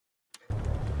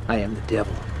I am the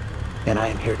devil, and I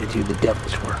am here to do the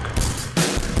devil's work. I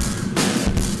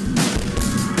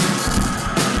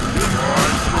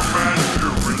command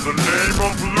you in the name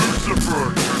of Lucifer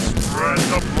to spread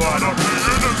the blood of the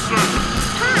innocent!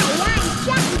 Hi, I'm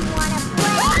Chucky. Wanna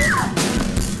play?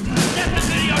 Get the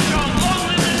video show Long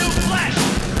Live the New Flesh!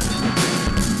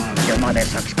 Your mother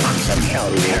sucks cocks in hell,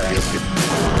 Derek.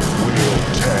 We'll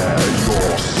tear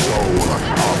your soul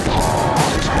apart!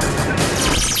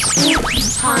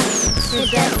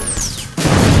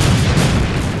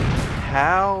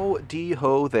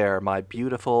 Howdy-ho there, my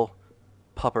beautiful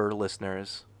pupper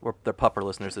listeners. They're pupper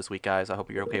listeners this week, guys. I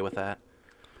hope you're okay with that.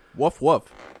 Woof,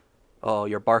 woof. Oh,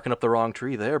 you're barking up the wrong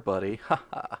tree there, buddy. Ha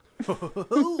ha.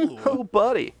 Oh,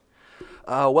 buddy.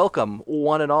 Welcome,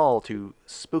 one and all, to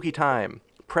Spooky Time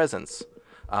Presents.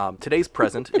 Today's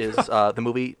present is the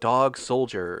movie Dog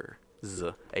Soldiers,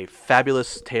 a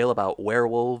fabulous tale about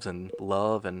werewolves and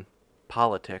love and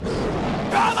politics.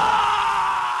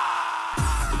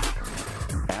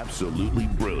 Absolutely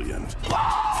brilliant.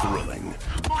 Thrilling.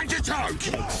 Mind your tongue!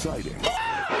 Exciting.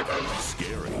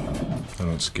 Scary. I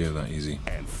don't scare that easy.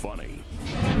 And funny.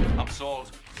 I'm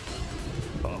sold.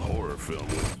 A horror film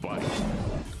with bite.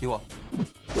 You all.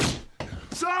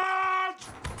 Sarge!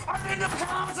 I'm in the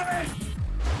closet!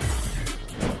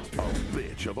 A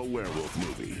bitch of a werewolf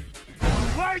movie.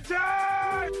 Waiting!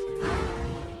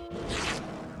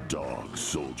 Dog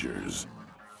Soldiers.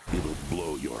 It'll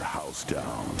blow your house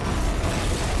down.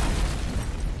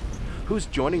 Who's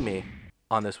joining me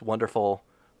on this wonderful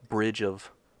bridge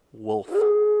of wolf?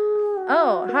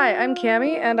 Oh, hi, I'm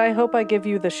Cammie, and I hope I give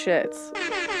you the shits.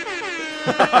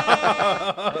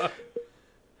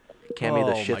 Cammie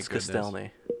the Oh, my Shits goodness.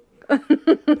 Castelny.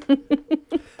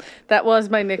 That was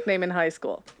my nickname in high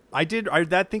school. I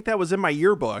think that was in my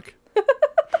yearbook.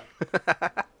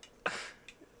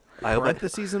 I hope,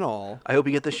 Parentheses and all. I hope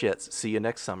you get the shits. See you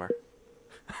next summer.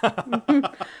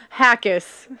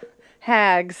 Hackus.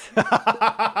 Hags.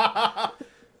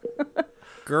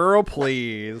 Girl,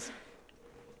 please.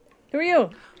 Who are you?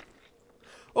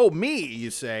 Oh, me, you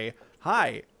say.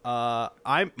 Hi,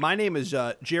 my name is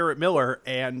Jarrett Miller,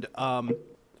 and I'm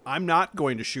not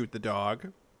going to shoot the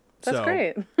dog. That's so,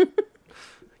 great.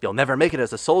 You'll never make it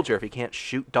as a soldier if you can't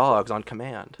shoot dogs on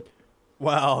command.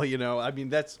 Well, I mean,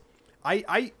 that's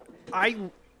I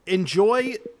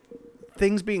enjoy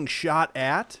things being shot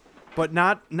at, but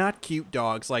not cute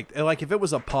dogs. Like if it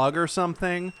was a pug or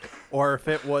something, or if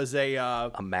it was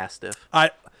a mastiff.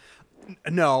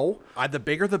 No, the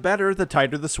bigger the better, the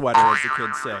tighter the sweater, as the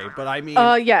kids say. But I mean,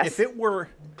 yes. if it were,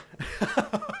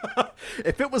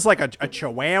 if it was like a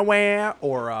Chihuahua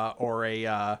or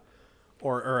a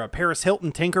Paris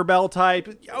Hilton Tinkerbell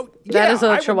type, That is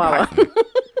a Chihuahua.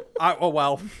 Oh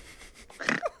well.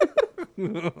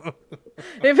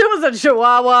 If it was a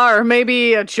Chihuahua or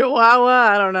maybe a Chihuahua,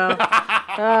 I don't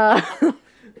know.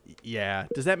 Yeah.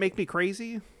 Does that make me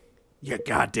crazy? You're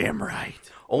goddamn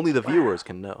right. Only the viewers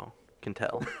can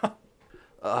tell.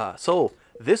 So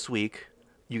this week,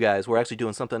 you guys, we're actually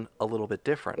doing something a little bit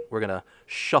different. We're gonna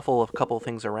shuffle a couple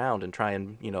things around and try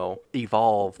and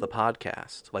evolve the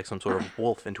podcast like some sort of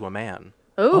wolf into a man.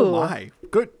 Ooh. Oh my.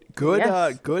 Good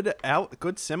Yes.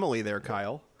 good simile there,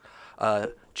 Kyle.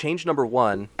 Change number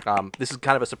one. This is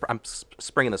kind of I'm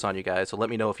springing this on you guys, so let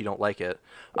me know if you don't like it.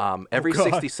 Every God.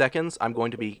 60 seconds, I'm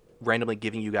going to be randomly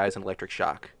giving you guys an electric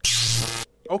shock.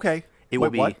 Okay. It will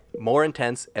Wait, be what? more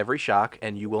intense every shock,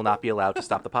 and you will not be allowed to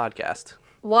stop the podcast.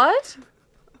 What?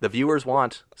 The viewers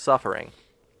want suffering.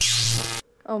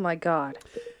 Oh my god.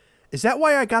 Is that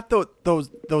why I got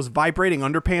those vibrating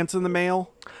underpants in the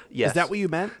mail? Yes. Is that what you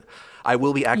meant? I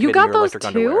will be activating You got your those electric too?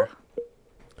 underwear.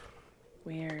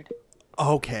 Weird.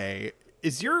 Okay.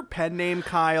 Is your pen name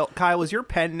Kyle? Kyle, is your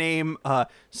pen name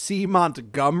C.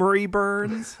 Montgomery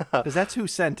Burns? Because that's who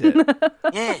sent it.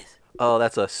 Yes. Oh,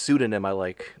 that's a pseudonym I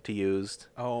like to use.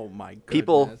 Oh my goodness.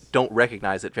 People don't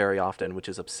recognize it very often, which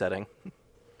is upsetting.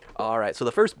 All right, so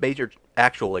the first major,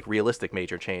 actual, realistic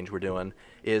major change we're doing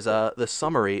is the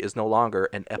summary is no longer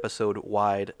an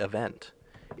episode-wide event.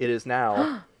 It is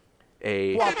now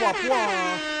a... Wah, wah,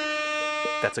 wah.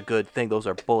 That's a good thing. Those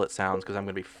are bullet sounds because I'm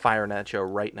going to be firing at you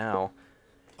right now.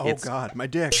 Oh God, my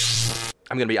dick.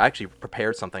 I actually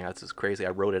prepared something. This is crazy.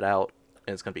 I wrote it out,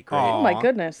 and it's going to be great. Aw. Oh my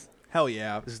goodness. Hell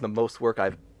yeah. This is the most work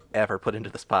I've ever put into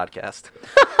this podcast.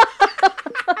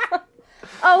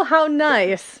 Oh, how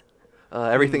nice.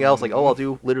 Everything else, I'll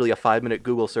do literally a 5-minute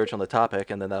Google search on the topic,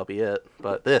 and then that'll be it.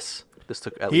 But this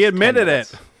took at least He 10 admitted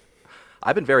minutes. it.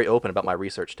 I've been very open about my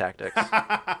research tactics.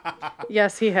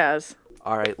 Yes, he has.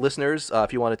 All right, listeners,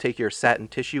 if you want to take your satin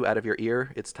tissue out of your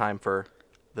ear, it's time for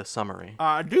the summary.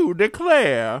 I do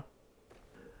declare.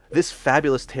 This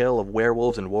fabulous tale of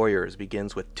werewolves and warriors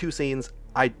begins with two scenes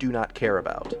I do not care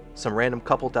about. Some random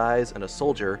couple dies and a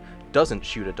soldier doesn't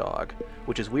shoot a dog,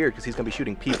 which is weird because he's going to be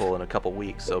shooting people in a couple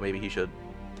weeks, so maybe he should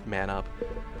man up.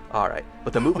 Alright,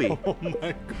 but the movie Oh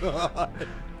my god.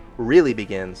 really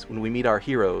begins when we meet our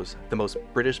heroes, the most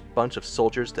British bunch of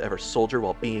soldiers to ever soldier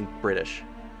while being British.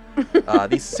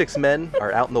 These 6 men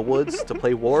are out in the woods to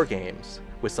play war games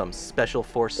with some special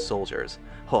force soldiers.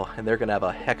 Oh, and they're gonna have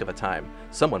a heck of a time.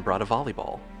 Someone brought a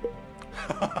volleyball.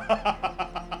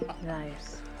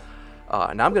 Nice.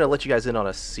 Now I'm gonna let you guys in on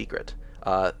a secret.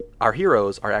 Our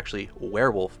heroes are actually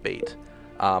werewolf bait,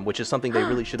 which is something they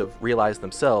really should have realized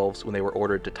themselves when they were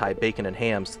ordered to tie bacon and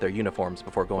hams to their uniforms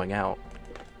before going out.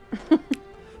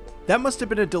 That must have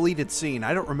been a deleted scene.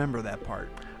 I don't remember that part.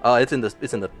 It's in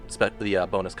the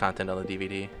bonus content on the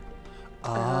DVD.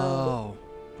 Oh.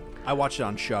 I watched it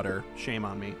on Shudder. Shame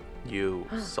on me. You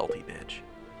salty bitch.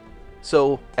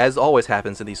 So, as always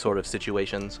happens in these sort of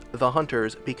situations, the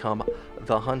hunters become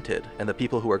the hunted, and the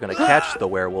people who are going to catch the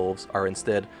werewolves are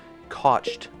instead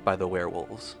caught by the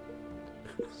werewolves.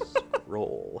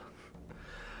 Roll.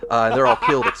 And they're all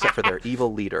killed except for their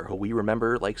evil leader, who we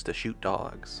remember likes to shoot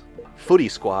dogs. Footy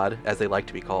Squad, as they like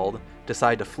to be called,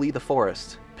 decide to flee the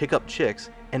forest, pick up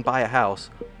chicks, and buy a house,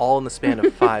 all in the span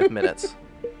of 5 minutes.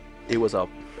 It was a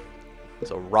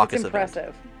raucous It's impressive.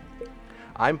 event.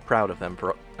 I'm proud of them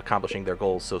for accomplishing their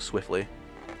goals so swiftly.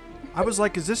 I was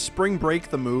like, is this Spring Break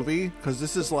the movie? Because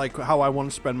this is like how I want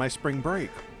to spend my spring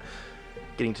break.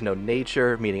 Getting to know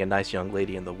nature, meeting a nice young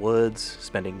lady in the woods,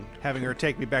 spending... Having her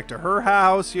take me back to her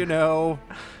house, you know.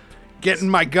 Getting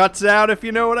my guts out, if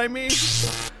you know what I mean.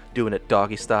 doing it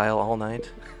doggy style all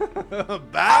night. Bow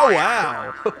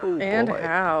wow. Oh, And boy.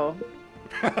 how?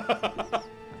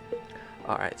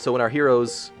 Alright, so when our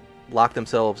heroes lock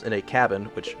themselves in a cabin,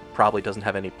 which probably doesn't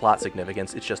have any plot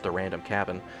significance, it's just a random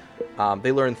cabin,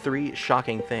 they learn 3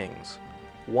 shocking things.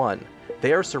 1,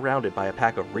 they are surrounded by a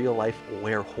pack of real-life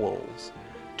werewolves.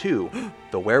 2,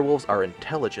 the werewolves are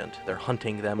intelligent, they're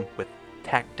hunting them with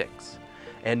tactics.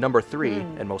 And number 3,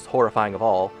 and most horrifying of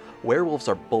all, werewolves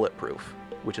are bulletproof,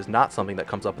 which is not something that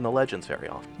comes up in the legends very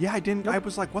often. Yeah, I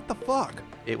was like, what the fuck?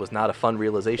 It was not a fun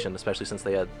realization, especially since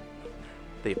they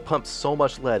pumped so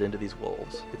much lead into these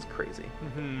wolves. It's crazy.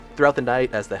 Throughout the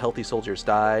night, as the healthy soldiers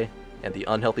die and the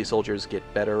unhealthy soldiers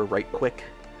get better right quick,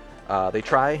 they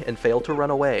try and fail to run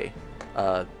away.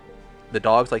 The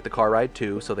dogs like the car ride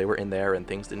too, so they were in there and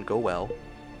things didn't go well.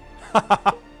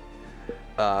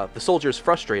 The soldiers,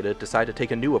 frustrated, decide to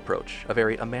take a new approach, a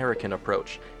very American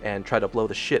approach, and try to blow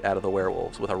the shit out of the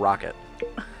werewolves with a rocket.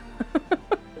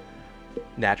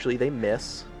 Naturally, they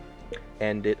miss,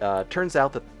 and it turns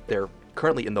out that they're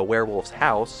currently in the werewolf's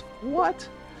house. What?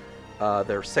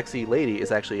 Their sexy lady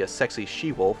is actually a sexy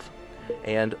she-wolf,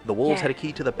 and the wolves had a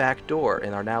key to the back door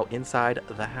and are now inside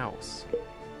the house.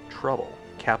 Trouble.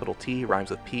 Capital T rhymes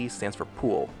with P, stands for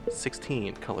pool.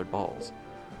 16 colored balls.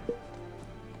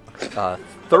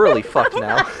 Thoroughly fucked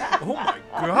now. Oh my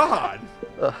god.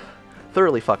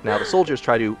 Thoroughly fucked now. The soldiers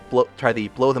try the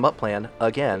blow them up plan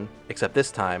again, except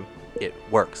this time it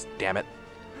works. Damn it.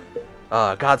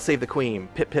 God save the Queen.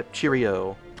 Pip pip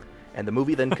cheerio. And the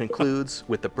movie then concludes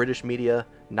with the British media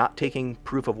not taking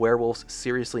proof of werewolves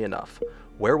seriously enough.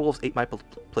 Werewolves Ate My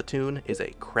Platoon is a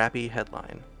crappy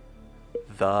headline.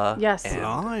 The Yes. end.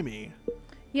 Blimey.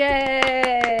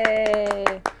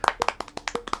 Yay!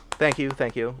 Thank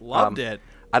you. Loved it.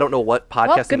 I don't know what good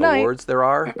podcasting night. awards there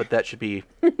are, but that should be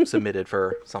submitted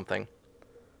for something.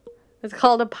 It's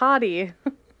called a potty.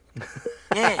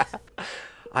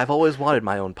 I've always wanted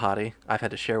my own potty. I've had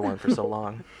to share one for so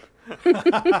long.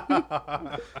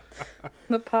 The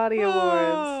potty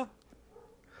awards.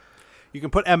 You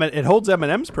can put it holds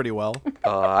M&Ms pretty well.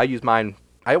 I use mine.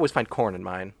 I always find corn in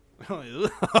mine. Oh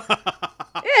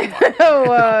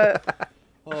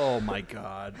my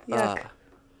god. Yuck.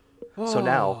 So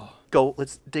now,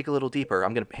 let's dig a little deeper.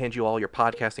 I'm going to hand you all your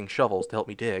podcasting shovels to help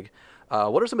me dig.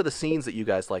 What are some of the scenes that you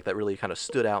guys like that really kind of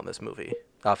stood out in this movie?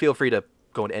 Feel free to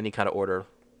go in any kind of order.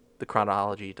 The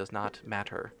chronology does not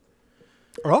matter.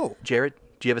 Oh. Jared,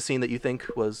 do you have a scene that you think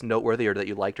was noteworthy or that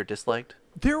you liked or disliked?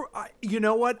 There, you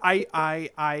know what?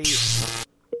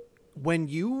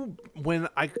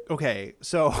 Okay,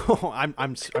 so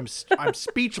I'm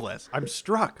speechless. I'm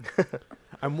struck.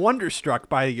 I'm wonderstruck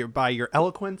by your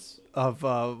eloquence of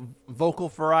vocal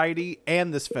variety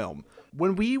and this film.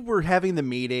 When we were having the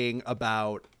meeting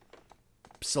about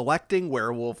selecting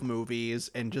werewolf movies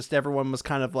and just everyone was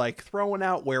kind of like throwing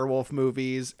out werewolf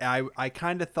movies, I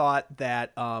kind of thought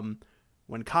that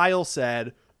when Kyle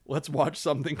said, let's watch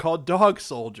something called Dog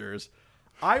Soldiers,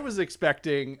 I was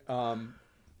expecting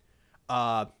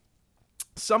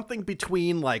something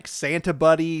between like Santa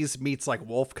Buddies meets like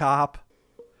Wolf Cop.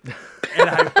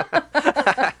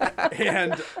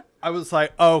 And I was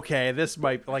like, okay, this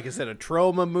might, like, is it a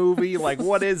trauma movie? Like,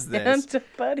 what is this? Santa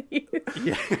Buddies.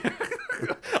 Yeah.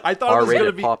 I thought it was going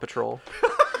to be Paw Patrol.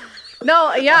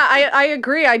 No, yeah, I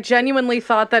agree. I genuinely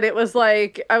thought that it was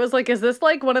like, I was like, is this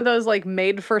like one of those like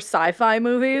made for sci-fi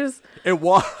movies It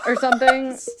was. or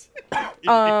something?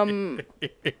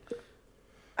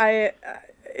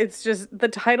 It's just the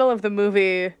title of the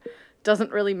movie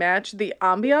doesn't really match the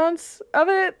ambiance of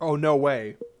it. Oh, no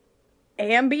way.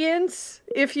 Ambience,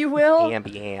 if you will.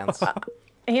 Ambience.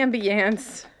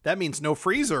 Ambience. That means no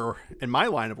freezer in my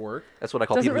line of work. That's what I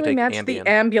call Doesn't people really who take match Ambien. the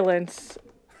ambulance.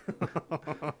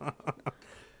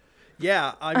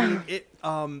 Yeah, I mean,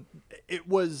 it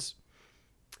was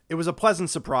a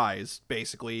pleasant surprise,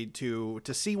 basically, to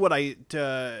see what kind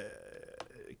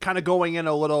of going in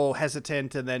a little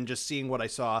hesitant and then just seeing what I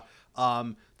saw.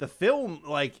 The film,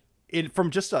 like,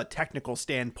 from just a technical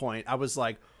standpoint, I was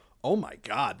like, oh my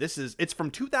God, it's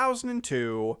from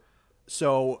 2002.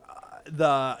 So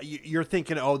you're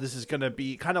thinking, oh, this is going to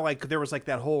be kind of like, there was like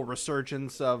that whole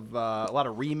resurgence of a lot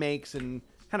of remakes and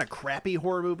kind of crappy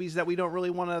horror movies that we don't really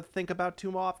want to think about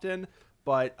too often.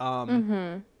 But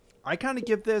I kind of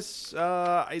give this,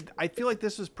 I feel like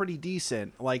this was pretty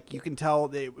decent. Like, you can tell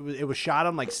it was shot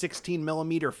on like 16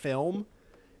 millimeter film.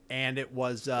 And it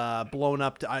was blown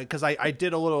up to, because I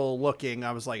did a little looking.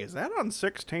 I was like, is that on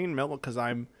 16 mil? Because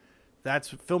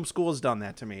film school has done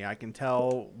that to me. I can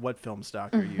tell what film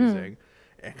stock you're using,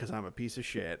 because I'm a piece of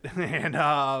shit. And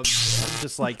I'm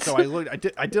just like, so I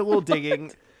did a little digging.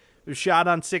 It was shot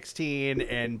on 16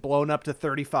 and blown up to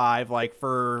 35, like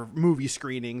for movie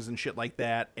screenings and shit like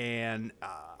that. And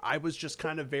I was just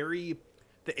kind of the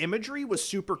imagery was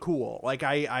super cool. Like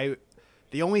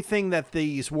the only thing that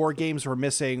these war games were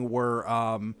missing were,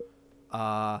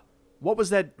 what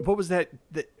was that?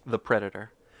 The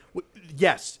Predator.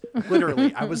 Yes,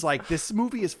 literally. I was like, this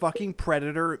movie is fucking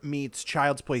Predator meets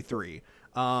Child's Play 3.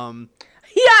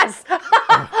 Yes!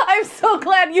 I'm so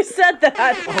glad you said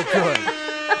that. Oh, good.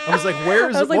 I was like,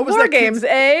 what was War Games,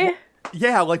 eh?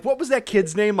 Yeah, like, what was that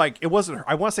kid's name? Like, it wasn't,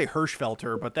 I want to say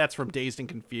Hirschfelter, but that's from Dazed and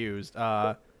Confused.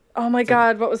 Oh my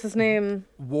God, what was his name?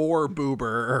 War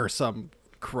Boober or some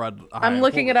crud. I'm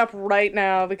looking it up right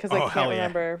now because I can't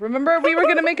remember. Yeah. Remember, we were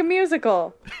going to make a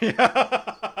musical.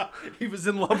 Yeah. He was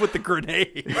in love with the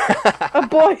grenade. A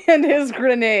boy and his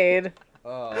grenade.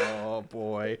 Oh,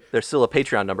 boy. There's still a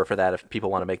Patreon number for that if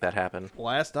people want to make that happen.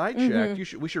 Last I checked,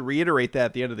 we should reiterate that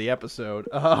at the end of the episode.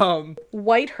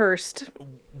 Whitehurst.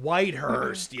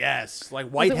 Whitehurst, yes. Like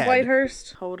Whitehead. Is it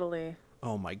Whitehurst? Totally.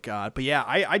 Oh my God. But yeah,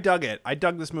 I dug it. I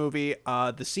dug this movie.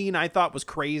 The scene I thought was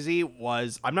crazy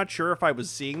was, I'm not sure if I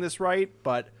was seeing this right,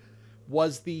 but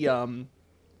was the,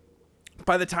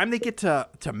 by the time they get to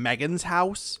Megan's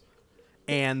house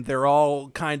and they're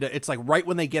all kind of, it's like right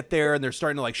when they get there and they're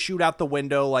starting to like shoot out the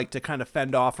window, like to kind of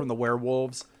fend off from the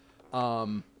werewolves.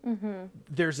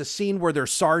 There's a scene where the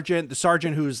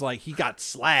sergeant who's like, he got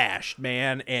slashed,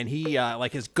 man, and he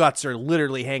like his guts are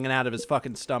literally hanging out of his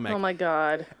fucking stomach. Oh my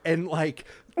God. And like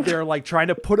they're like trying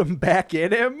to put him back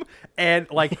in him, and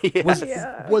like did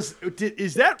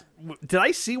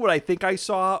I see what I think I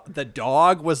saw? The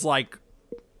dog was like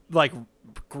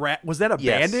was that a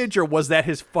bandage or was that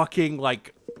his fucking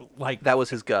like that was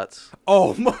his guts?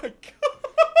 Oh my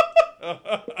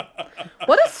God.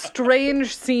 What a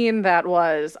strange scene that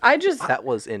was. That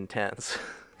was intense.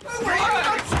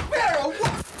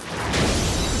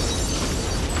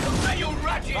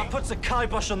 That puts a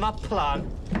kibosh on that plan.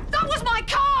 That was my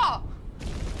car!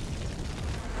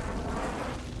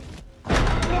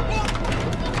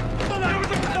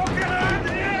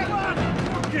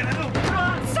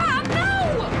 Sam,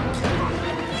 no!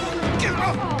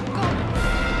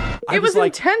 It was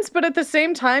intense, but at the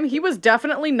same time, he was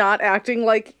definitely not acting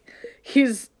like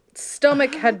his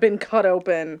stomach had been cut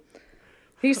open.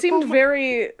 He seemed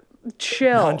very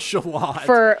chill.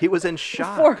 Nonchalant. He was in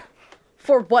shock.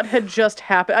 For what had just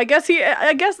happened. I guess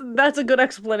that's a good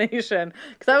explanation.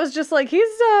 Because I was just like, he's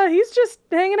just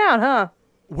hanging out, huh?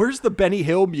 Where's the Benny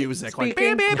Hill music?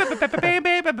 Speaking. Like, like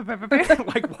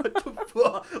what the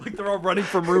fuck? Like they're all running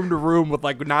from room to room with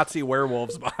like Nazi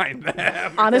werewolves behind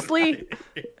them. Honestly,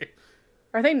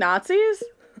 are they Nazis?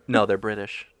 No, they're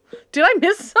British. Did I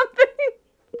miss something?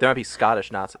 There might be Scottish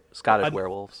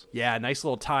werewolves. Yeah, nice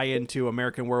little tie-in to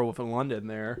American Werewolf in London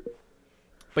there.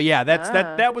 But yeah,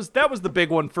 that was the big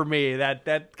one for me.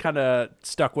 That kind of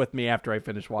stuck with me after I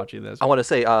finished watching this. I want to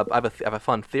say I have a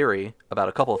fun theory about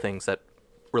a couple of things that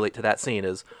relate to that scene.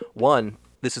 Is one,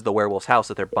 this is the werewolf's house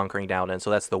that they're bunkering down in, so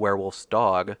that's the werewolf's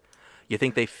dog. You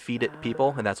think they feed it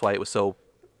people, and that's why it was so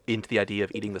into the idea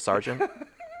of eating the sergeant?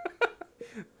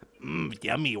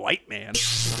 Yummy white man.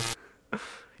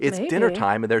 It's Maybe. dinner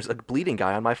time, and there's a bleeding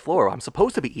guy on my floor. I'm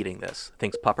supposed to be eating this,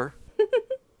 thinks Pupper.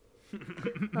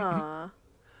 Aw.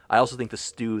 I also think the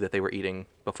stew that they were eating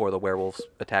before the werewolves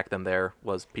attacked them there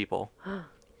was people,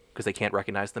 because they can't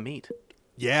recognize the meat.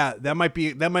 Yeah, that might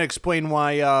explain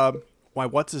why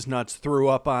what's his nuts threw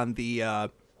up on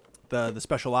the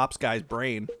special ops guy's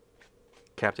brain.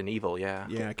 Captain Evil, yeah.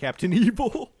 Yeah, Captain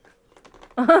Evil.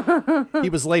 He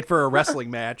was late for a wrestling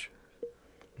match.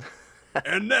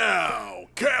 And now,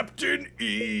 Captain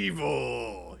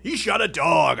Evil. He shot a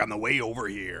dog on the way over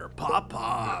here. Pop,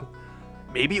 pop.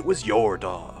 Maybe it was your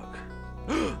dog,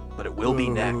 but it will be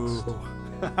next.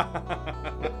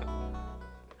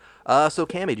 So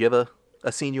Cammy, do you have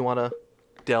a scene you want to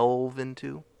delve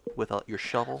into with your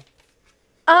shovel?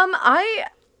 I'm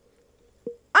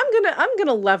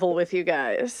gonna level with you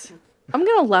guys. I'm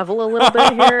gonna level a little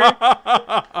bit here.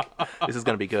 This is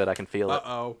gonna be good. I can feel it.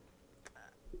 Uh-oh.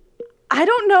 I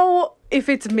don't know if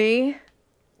it's me,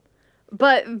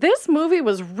 but this movie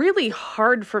was really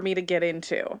hard for me to get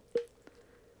into.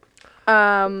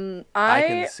 I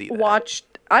can see that.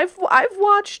 I've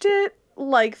watched it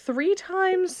like 3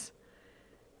 times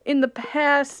in the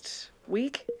past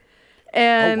week,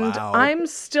 and wow. I'm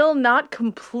still not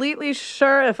completely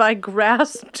sure if I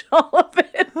grasped all of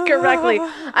it correctly.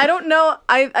 I don't know.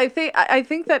 I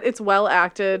think that it's well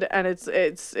acted, and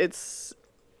it's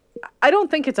I don't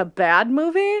think it's a bad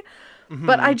movie,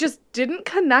 but I just didn't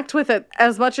connect with it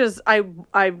as much as I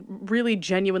really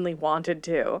genuinely wanted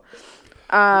to.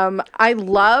 I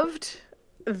loved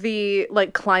the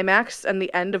climax and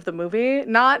the end of the movie,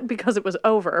 not because it was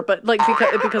over, but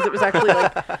because it was actually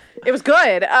it was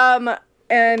good.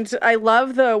 And I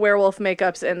love the werewolf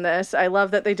makeups in this. I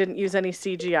love that they didn't use any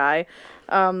CGI.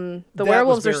 The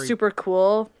werewolves are super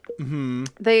cool. Mm-hmm.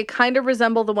 They kind of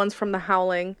resemble the ones from The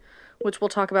Howling, which we'll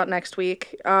talk about next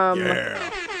week.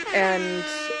 Yeah. And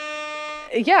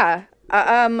yeah,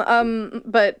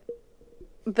 but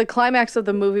the climax of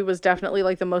the movie was definitely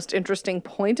the most interesting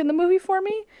point in the movie for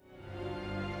me.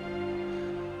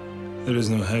 There is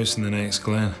no house in the next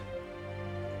glen.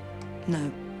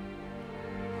 No.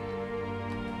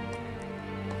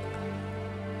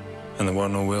 And there were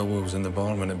no werewolves in the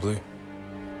barn when it blew.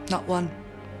 Not one.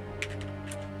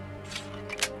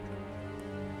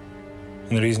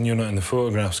 And the reason you're not in the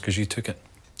photographs because you took it.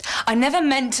 I never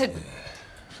meant to...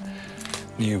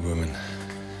 You woman.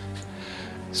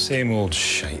 Same old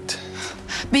shite.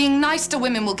 Being nice to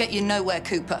women will get you nowhere,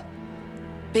 Cooper.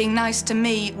 Being nice to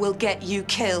me will get you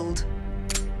killed.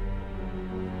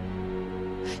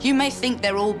 You may think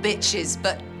they're all bitches,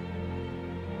 but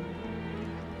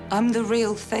I'm the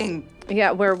real thing.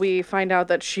 Yeah, where we find out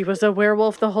that she was a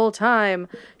werewolf the whole time.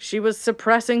 She was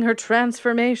suppressing her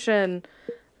transformation.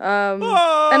 And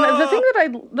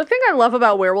the thing I love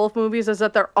about werewolf movies is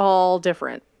that they're all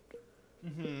different.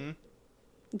 Mm-hmm.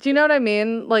 Do you know what I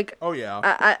mean? Oh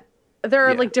yeah. There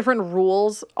are different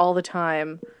rules all the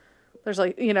time. There's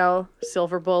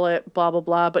silver bullet, blah blah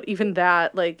blah, but even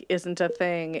that isn't a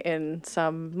thing in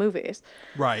some movies.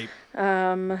 Right.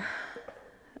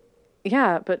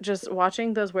 Yeah, but just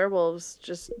watching those werewolves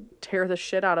just tear the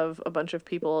shit out of a bunch of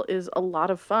people is a lot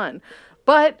of fun.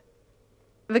 But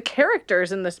the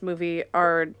characters in this movie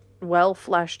are well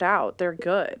fleshed out. They're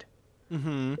good.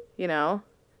 Mm-hmm.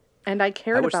 And I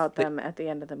cared about them at the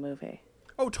end of the movie.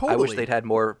 Oh, totally. I wish they'd had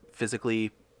more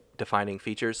physically defining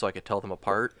features so I could tell them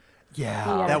apart.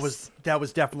 Yeah, Yes. that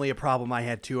was definitely a problem I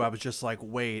had too. I was just like,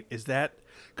 wait, is that...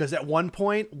 Because at one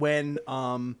point when...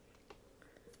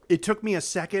 It took me a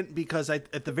second because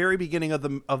at the very beginning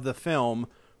of the film,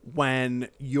 when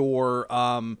you're...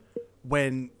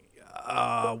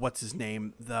 what's his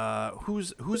name?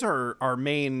 Who's our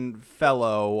main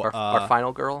fellow? Our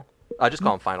final girl? I just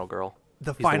call him Final Girl.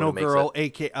 The He's final the one who girl,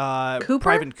 makes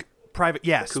Cooper?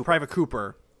 Private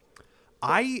Cooper.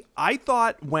 I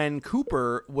thought when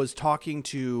Cooper was talking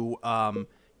to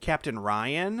Captain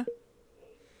Ryan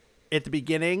at the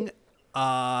beginning,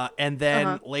 and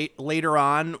then later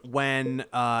on when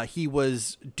he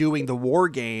was doing the war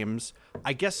games,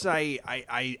 I guess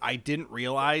I didn't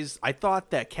realize. I thought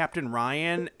that Captain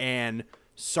Ryan and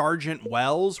Sergeant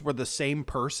Wells were the same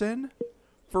person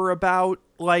for about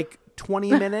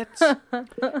 20 minutes.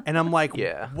 And I'm like,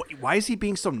 why is he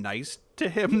being so nice to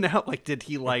him now? Did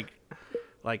he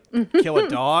kill a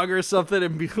dog or something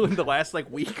in the last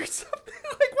week or something?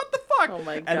 What the fuck? Oh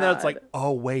my God. And then it's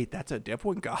oh wait, that's a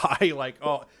different guy.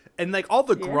 And all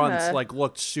the grunts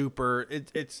looked super.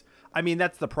 It's I mean,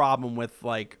 that's the problem with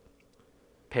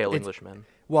Pale Englishmen.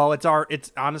 Well, it's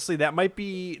honestly that might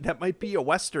be a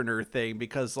Westerner thing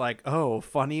because like, oh,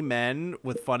 funny men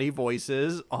with funny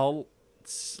voices, all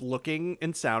looking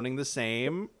and sounding the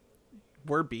same.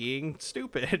 We're being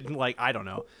stupid. Like, I don't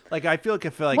know. Like, I feel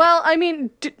like. Well, I mean,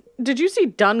 did you see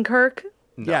Dunkirk?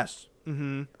 No. Yes.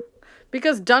 Mm-hmm.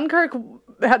 Because Dunkirk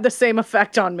had the same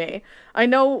effect on me. I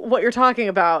know what you're talking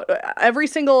about. Every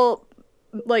single,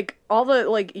 like, all the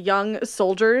like young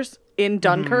soldiers in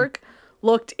Dunkirk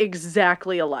looked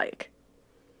exactly alike.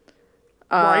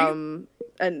 Right.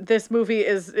 And this movie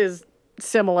is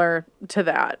similar to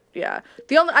that. Yeah.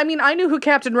 I knew who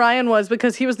Captain Ryan was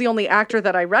because he was the only actor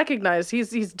that I recognized.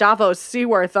 He's Davos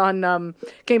Seaworth on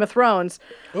Game of Thrones.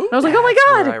 And I was like, oh my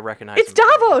god, I recognize it's him.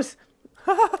 Davos.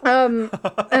 And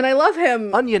I love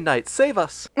him. Onion Knight, save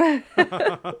us. But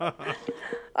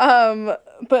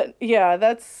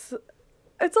yeah, it's a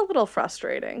little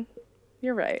frustrating.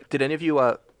 You're right. Did any of you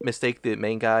mistake the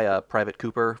main guy, Private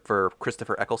Cooper, for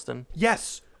Christopher Eccleston?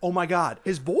 Yes. Oh my god,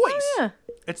 his voice. Oh, yeah.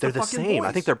 They're the same. Voice.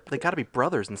 I think they got to be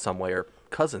brothers in some way or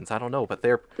cousins. I don't know, but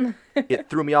it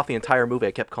threw me off the entire movie.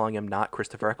 I kept calling him not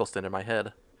Christopher Eccleston in my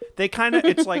head. They kind of,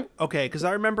 it's like, okay, because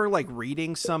I remember like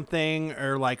reading something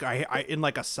or like I in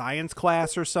like a science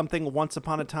class or something once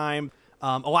upon a time.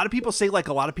 A lot of people say like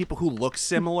a lot of people who look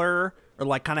similar or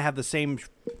like kind of have the same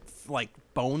like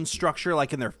bone structure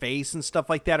like in their face and stuff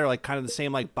like that, or like kind of the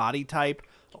same like body type.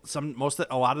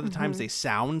 A lot of the times they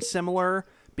sound similar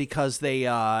because they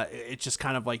it's just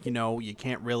kind of like, you know, you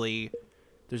can't really,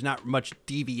 there's not much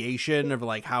deviation of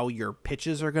like how your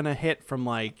pitches are gonna hit from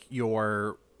like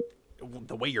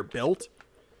the way you're built.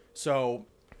 So,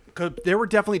 cause there were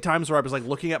definitely times where I was like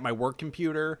looking at my work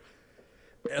computer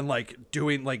and like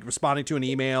doing like responding to an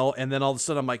email, and then all of a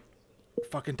sudden I'm like,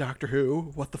 fucking Doctor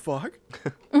Who, what the fuck?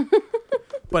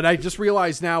 But I just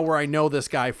realized now where I know this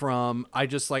guy from. I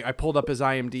pulled up his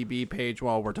IMDb page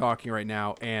while we're talking right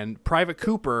now, and Private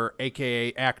Cooper,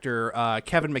 aka actor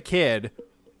Kevin McKidd,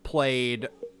 played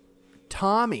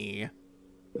Tommy,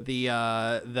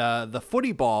 the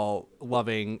footy ball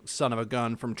loving son of a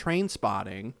gun from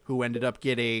Trainspotting, who ended up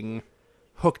getting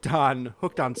hooked on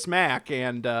smack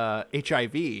and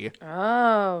HIV.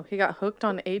 Oh, he got hooked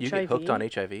on HIV. You get hooked on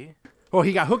HIV? Well,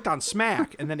 he got hooked on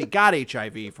smack, and then he got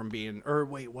HIV from being, or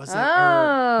wait, was it?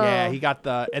 Oh. Yeah, he got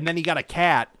and then he got a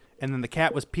cat, and then the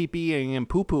cat was pee-peeing and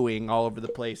poo-pooing all over the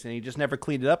place, and he just never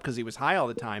cleaned it up because he was high all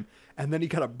the time. And then he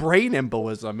got a brain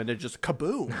embolism, and it just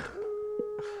kaboomed.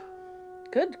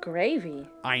 Good gravy.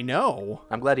 I know.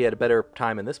 I'm glad he had a better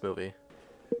time in this movie.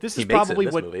 This He is makes it probably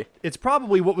in this movie. It's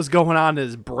probably what was going on in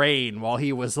his brain while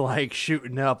he was like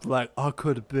shooting up, like, I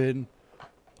could have been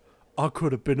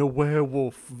a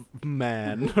werewolf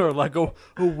man, or like a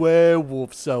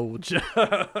sarge soldier.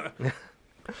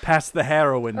 Pass the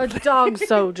heroin. A dog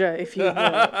soldier, if you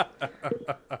will.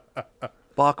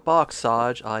 Bark, bark,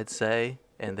 Sarge, I'd say,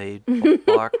 and they'd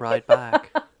bark right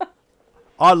back.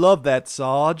 I love that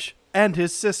Sarge and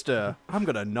his sister. I'm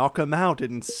gonna knock him out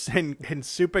and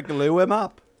super glue him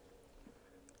up.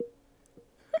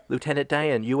 Lieutenant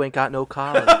Dan, you ain't got no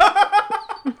collar.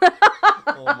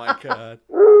 Oh my god.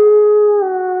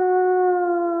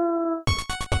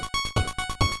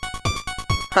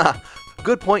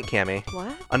 Good point, Cammy.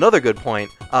 What? Another good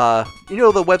point. You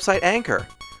know the website Anchor?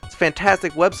 It's a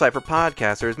fantastic website for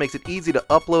podcasters. Makes it easy to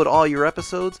upload all your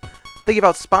episodes. They give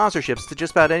out sponsorships to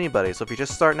just about anybody, so if you're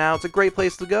just starting out, it's a great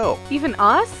place to go. Even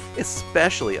us?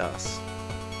 Especially us.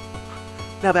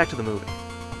 Now back to the movie.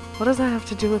 What does that have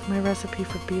to do with my recipe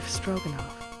for beef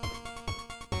stroganoff?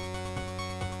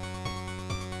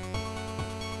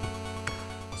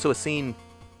 So a scene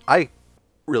I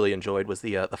really enjoyed was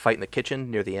the fight in the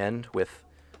kitchen near the end with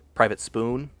Private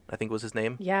Spoon, I think was his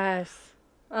name. Yes.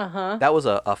 Uh-huh. That was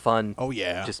a fun,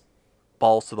 just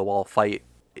balls to the wall fight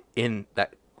in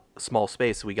that small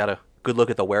space. We got a good look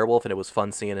at the werewolf, and it was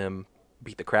fun seeing him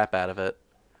beat the crap out of it.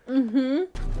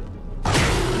 Mm-hmm.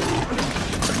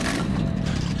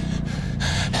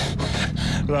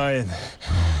 Ryan,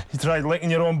 you tried licking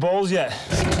your own balls yet?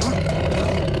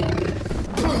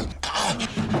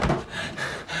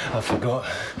 I forgot.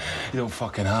 You don't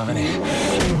fucking have any.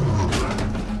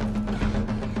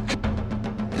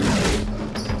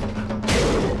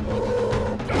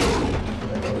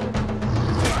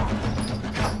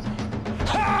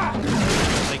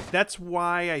 That's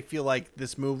why I feel like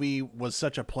this movie was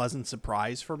such a pleasant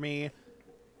surprise for me,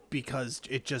 because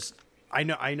it just I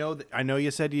know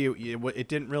you said it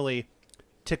didn't really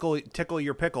tickle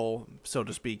your pickle, so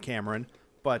to speak, Cameron,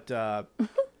 but I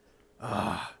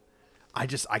want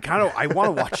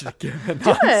to watch it again.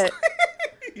 Do it.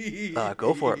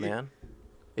 Go for it, man.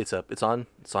 It's on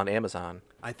Amazon.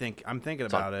 I'm thinking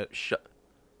about it.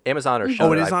 Amazon or Shudder.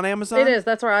 Oh, it is on Amazon? It is.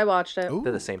 That's where I watched it.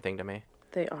 They're the same thing to me.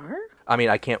 They are? I mean,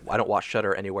 I don't watch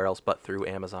Shudder anywhere else but through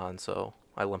Amazon, so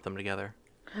I lump them together.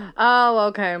 Oh,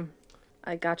 okay.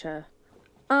 I gotcha.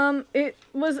 It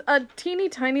was a teeny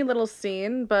tiny little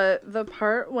scene, but the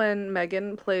part when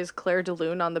Megan plays Claire de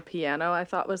Lune on the piano, I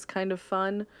thought was kind of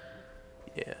fun.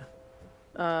 Yeah.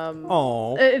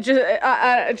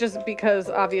 Just because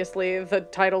obviously the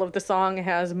title of the song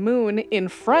has moon in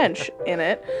French in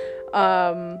it.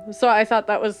 So I thought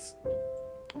that was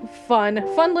fun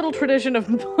little tradition of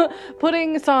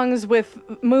putting songs with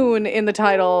moon in the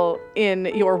title in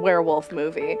your werewolf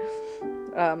movie.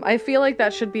 I feel like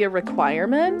that should be a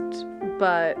requirement,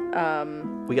 but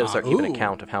we got to start keeping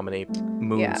account of how many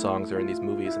moon songs are in these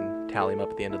movies and tally them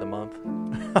up at the end of the month.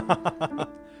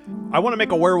 I want to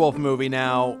make a werewolf movie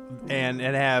now and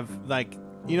have, like,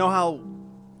 you know how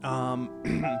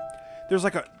there's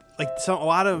a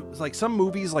lot of some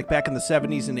movies, like back in the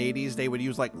 70s and 80s, they would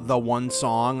use like the one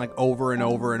song like over and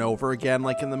over and over again,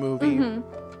 like in the movie.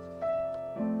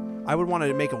 I would want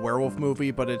to make a werewolf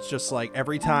movie, but it's just like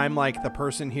every time like the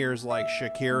person hears like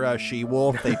Shakira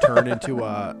She-Wolf, they turn into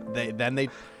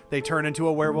they turn into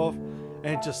a werewolf, and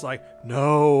it's just like,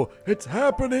 no, it's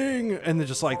happening, and they're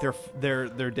just like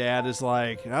their dad is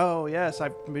like, oh yes,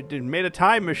 I've made a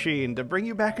time machine to bring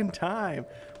you back in time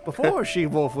before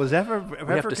She-Wolf was ever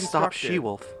we have to stop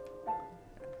She-Wolf,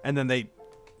 and then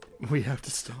we have to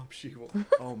stop She-Wolf.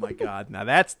 Oh my God, now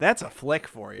that's a flick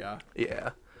for you.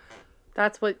 Yeah,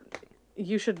 that's what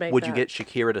you should make. Would you get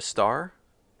Shakira to star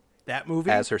that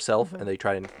movie as herself, and they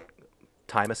try to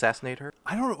time assassinate her?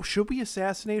 I don't know. Should we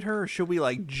assassinate her, or should we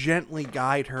like gently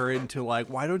guide her into like,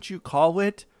 why don't you call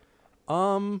it,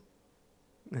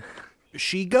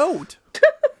 She Goat?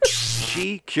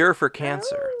 She Cure for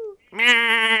Cancer.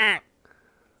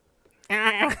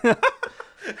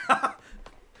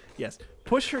 Yes,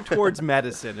 push her towards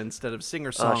medicine instead of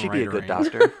singer-songwriter. She'd be a good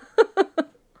doctor.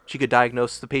 She could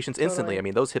diagnose the patients instantly. I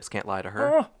mean, those hips can't lie to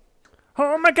her.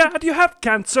 Oh my God, you have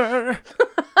cancer.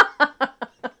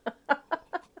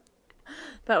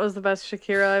 That was the best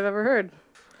Shakira I've ever heard.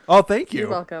 Oh, thank you. You're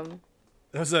welcome.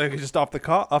 That was just off the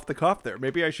cuff there.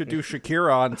 Maybe I should do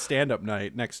Shakira on stand-up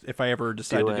night next if I ever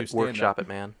decide to do stand-up. Workshop it,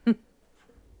 man.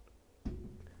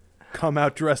 Come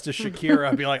out dressed as Shakira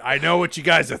and be like, I know what you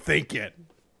guys are thinking.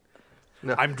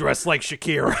 No. I'm dressed like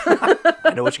Shakira.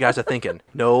 I know what you guys are thinking.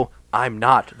 No, I'm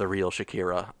not the real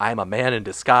Shakira. I'm a man in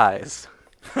disguise.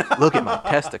 Look at my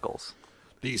testicles.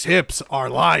 These hips are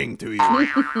lying to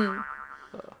you.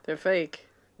 They're fake.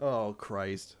 Oh,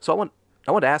 Christ. So I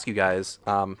want to ask you guys,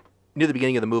 near the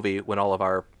beginning of the movie, when all of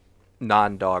our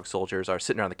non-dog soldiers are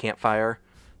sitting around the campfire,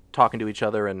 talking to each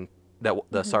other, and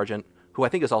the sergeant, who I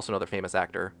think is also another famous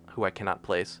actor, who I cannot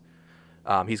place,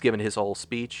 he's given his whole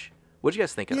speech. What did you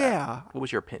guys think of that? What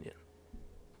was your opinion?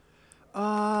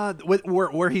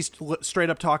 Where he's straight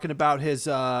up talking about his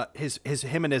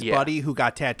him and his buddy who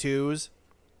got tattoos.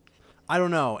 I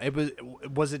don't know.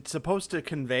 Was it supposed to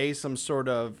convey some sort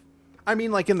of? I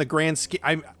mean, like in the grand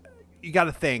scheme, you got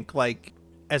to think like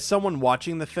as someone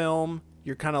watching the film,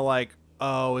 you're kind of like,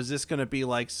 oh, is this going to be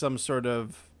like some sort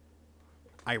of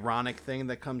ironic thing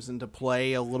that comes into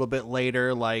play a little bit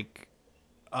later, like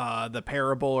the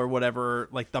parable or whatever,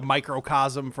 like the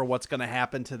microcosm for what's going to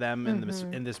happen to them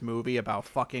in this movie about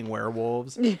fucking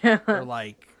werewolves. Yeah. Or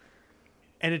like,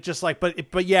 and it just like,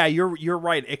 but yeah, you're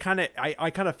right. It kind of, I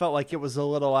kind of felt like it was a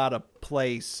little out of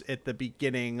place at the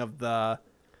beginning of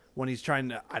when he's trying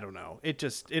to, I don't know.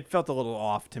 It felt a little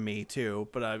off to me too,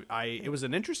 but it was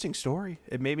an interesting story.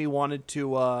 It made me wanted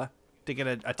to get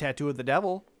a tattoo of the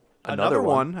devil. Another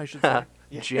one, I should say.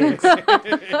 Jinx.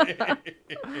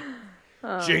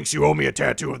 Jinx, you owe me a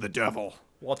tattoo of the devil.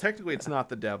 Well, technically, it's not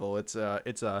the devil. It's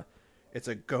a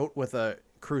goat with a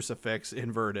crucifix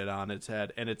inverted on its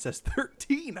head, and it says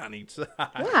 13 on each side.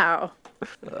 Wow.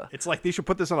 It's like they should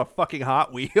put this on a fucking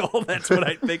Hot Wheel. That's what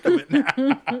I think of it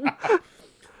now.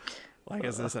 Like,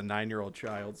 is this a 9-year-old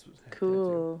child's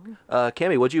cool tattoo?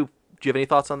 Cammy, do you have any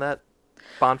thoughts on that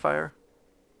campfire?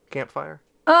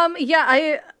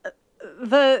 Yeah,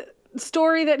 the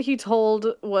story that he told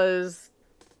was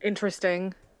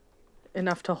interesting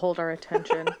enough to hold our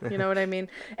attention. You know what I mean?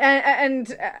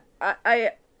 And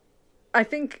I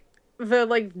think the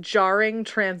like jarring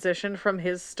transition from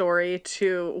his story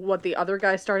to what the other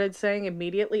guy started saying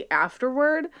immediately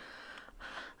afterward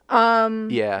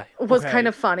was kind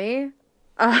of funny.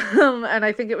 And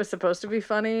I think it was supposed to be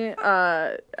funny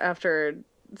after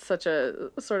such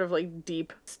a sort of like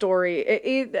deep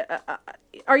story.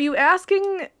 Are you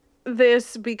asking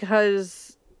this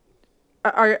because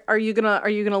are you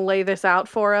gonna lay this out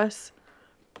for us?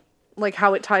 Like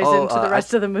how it ties Oh, into the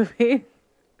rest of the movie?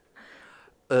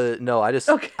 No, I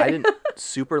Okay. didn't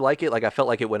super like it. Like I felt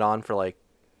like it went on for like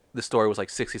the story was like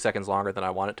 60 seconds longer than I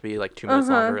want it to be, like 2 minutes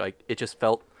longer. Like it just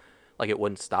felt like it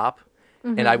wouldn't stop.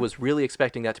 And I was really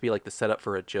expecting that to be like the setup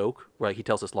for a joke, where like he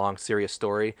tells this long, serious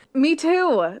story, Me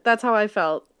too. That's how I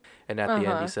felt. and at the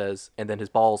end he says, "And then his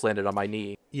balls landed on my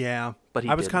knee." Yeah, But he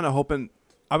I was didn't. kind of hoping.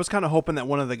 I was kind of hoping that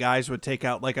one of the guys would take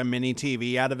out like a mini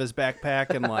TV out of his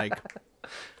backpack and like,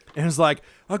 and it's like,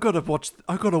 I gotta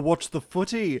watch the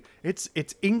footy. It's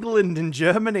England and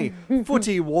Germany,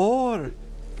 footy war.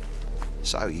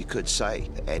 So you could say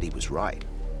that Eddie was right.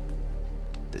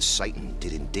 That Satan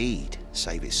did indeed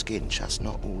save his skin, just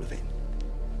not all of it.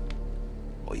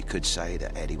 Or you could say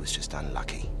that Eddie was just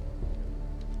unlucky.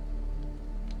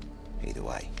 Either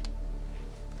way,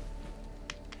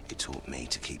 it taught me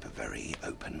to keep a very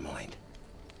open mind.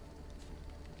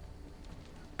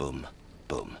 Boom,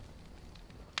 boom.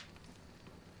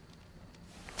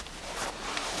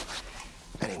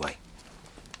 Anyway,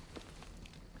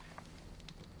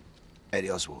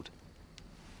 Eddie Oswald.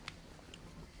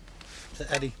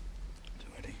 To Eddie.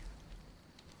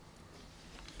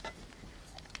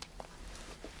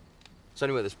 So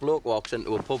anyway, this bloke walks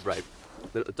into a pub, right,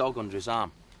 with a dog under his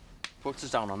arm, puts us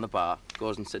down on the bar,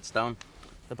 goes and sits down.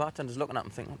 The bartender's looking at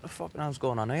him thinking, what the fucking hell's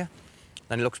going on here?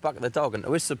 Then he looks back at the dog, and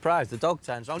to his surprise, the dog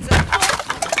turns around and says,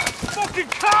 Fucking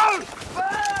cow!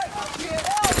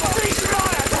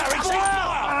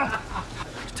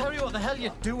 Terry, what the hell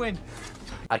you doing?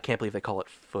 I can't believe they call it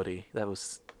footy.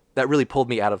 That really pulled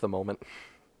me out of the moment.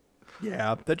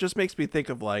 Yeah, that just makes me think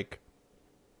of like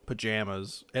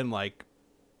pajamas and like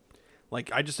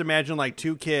I just imagine like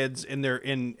two kids in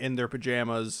their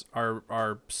pajamas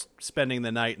are spending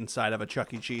the night inside of a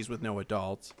Chuck E. Cheese with no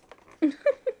adults.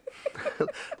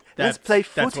 Let's play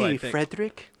that's what I footy, think.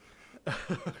 Frederick.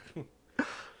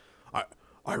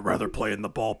 I'd rather play in the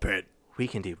ball pit. We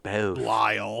can do both.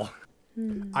 Lyle.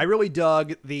 I really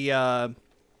dug the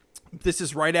this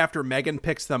is right after Megan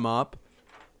picks them up.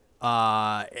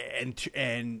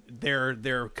 And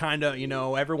they're kind of, you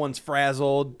know, everyone's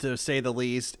frazzled to say the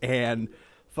least, and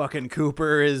fucking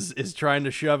Cooper is trying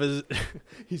to shove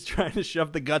he's trying to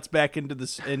shove the guts back into the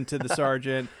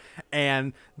sergeant,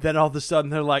 and then all of a sudden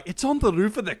they're like, it's on the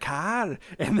roof of the car,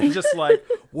 and they're just like,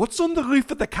 what's on the roof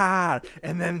of the car?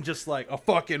 And then just like a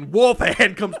fucking wolf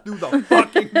hand comes through the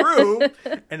fucking roof,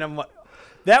 and I'm like,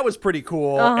 that was pretty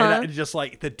cool. And I just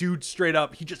like the dude straight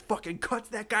up, he just fucking cuts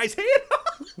that guy's hand off.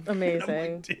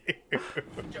 Amazing.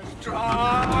 Just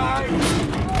try!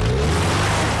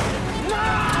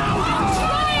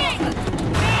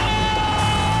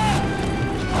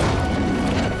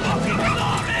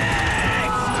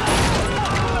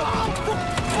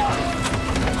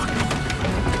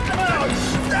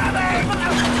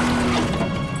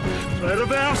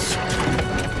 Reverse!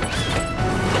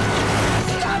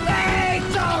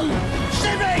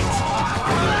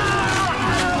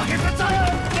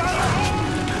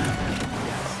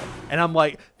 And I'm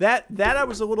like, that I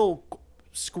was a little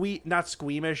not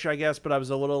squeamish, I guess, but I was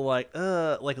a little like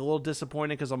a little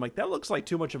disappointed, because I'm like, that looks like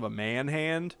too much of a man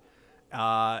hand.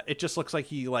 It just looks like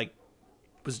he like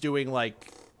was doing like,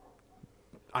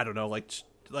 I don't know,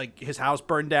 like his house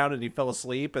burned down and he fell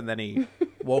asleep and then he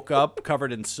woke up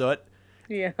covered in soot.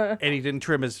 Yeah. And he didn't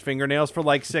trim his fingernails for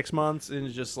like 6 months, and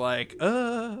it's just like,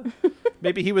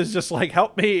 maybe he was just like,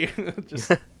 help me.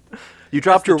 Just You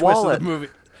dropped your the twist of the wallet. movie.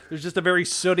 There's just a very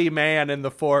sooty man in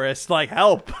the forest, like,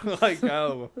 help. Like,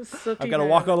 oh, I've got to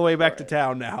walk all the way back to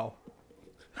town now.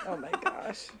 Oh my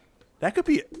gosh.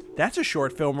 That's a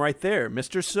short film right there,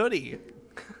 Mr. Sooty.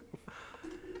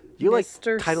 You like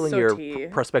Mr. titling Sooty. your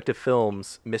prospective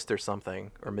films Mr.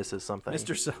 Something or Mrs. Something.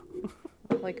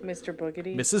 Like Mr.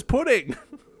 Boogedy. Mrs. Pudding.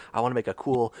 I want to make a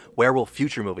cool werewolf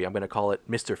future movie. I'm going to call it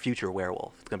Mr. Future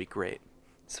Werewolf. It's going to be great.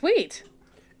 Sweet.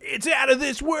 It's out of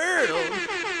this world.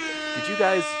 Did you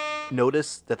guys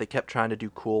notice that they kept trying to do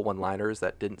cool one-liners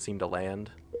that didn't seem to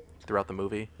land throughout the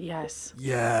movie? Yes.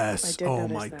 Yes. I did Oh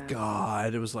notice my that.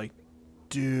 God. It was like,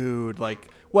 dude, like,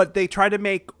 what they try to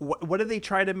make, what did they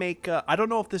try to make? I don't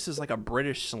know if this is like a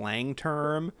British slang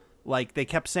term. Like, they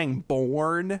kept saying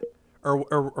born,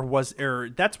 or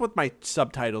that's what my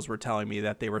subtitles were telling me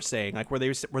that they were saying. Like, were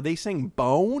they saying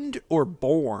boned or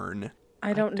born?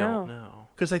 I don't know.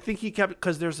 Because I think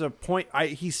because there's a point,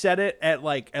 he said it at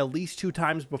like at least 2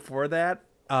 times before that.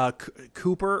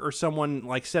 Cooper or someone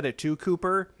like said it to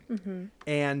Cooper,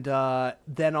 and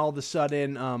then all of a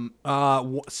sudden,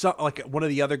 like one of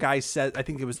the other guys said, I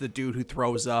think it was the dude who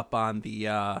throws up on the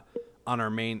on our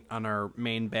main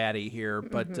baddie here,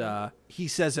 but he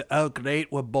says, "Oh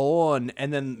great, we're born,"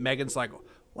 and then Megan's like,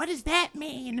 what does that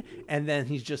mean? And then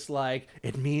he's just like,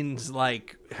 it means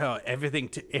like everything.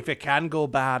 If it can go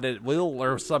bad, it will,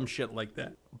 or some shit like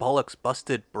that. Bollocks,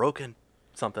 busted, broken,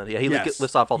 something. Yeah, he Yes.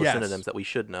 lists off all the Yes. synonyms that we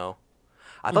should know.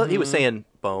 I thought he was saying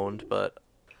boned, but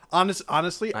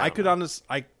Honestly, I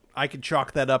I could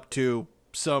chalk that up to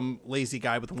some lazy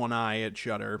guy with one eye at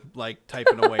Shudder, like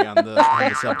typing away on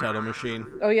the subtitle machine.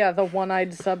 Oh yeah, the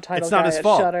one-eyed subtitle It's not guy his at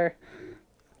fault. Shudder.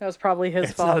 That was probably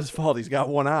his It's fault. not his fault. He's got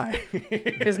one eye.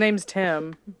 His name's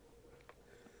Tim.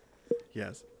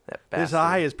 Yes. that His bastard.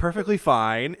 eye is perfectly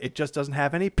fine. It just doesn't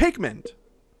have any pigment.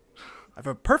 I have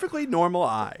a perfectly normal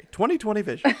eye. 20/20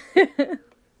 vision.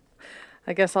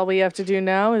 I guess all we have to do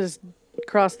now is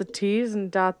cross the T's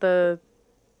and dot the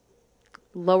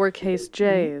lowercase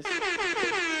J's.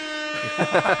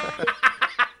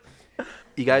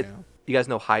 You guys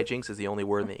know hijinks is the only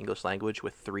word in the English language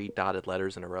with 3 dotted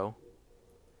letters in a row.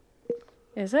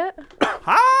 Is it?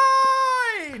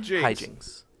 Hi, Jinx.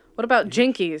 Hijinks. What about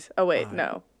jinkies? Oh wait,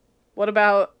 no. What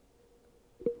about?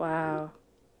 Wow.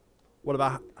 What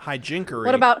about hijinkery?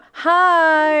 What about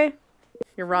hi?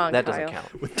 You're wrong. That Kyle. doesn't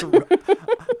count. with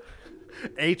the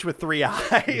H with 3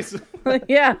 eyes?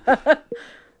 Yeah.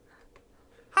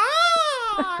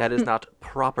 That is not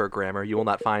proper grammar. You will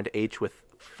not find H with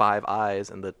 5 eyes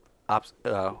in the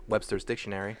Webster's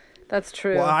dictionary. That's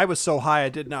true. Well, I was so high I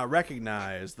did not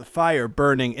recognize the fire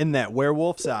burning in that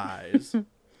werewolf's eyes.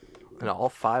 And all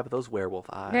 5 of those werewolf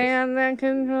eyes. And that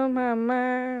control my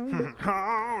mind.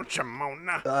 Oh,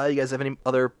 Shimona. You guys have any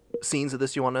other scenes of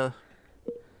this you want to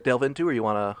delve into, or you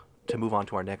want to move on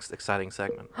to our next exciting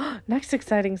segment? Next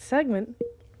exciting segment.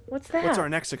 What's that? What's our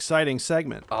next exciting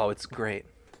segment? Oh, it's great.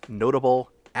 Notable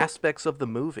aspects of the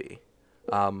movie.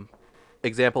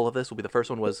 Example of this will be the first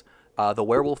one was the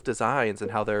werewolf designs and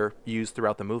how they're used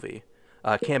throughout the movie.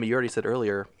 Cammy, you already said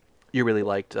earlier you really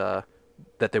liked that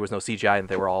there was no CGI and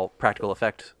they were all practical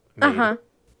effect made.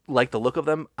 Like the look of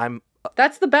them.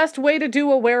 That's the best way to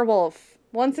do a werewolf.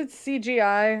 Once it's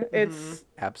CGI, it's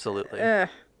Absolutely.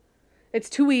 it's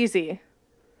too easy.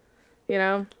 You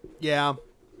know? Yeah.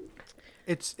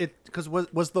 It's because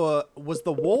was the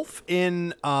wolf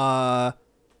in I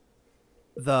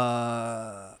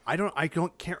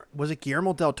don't care. Was it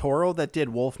Guillermo del Toro that did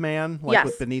Wolfman? Like Yes.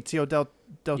 with Benicio del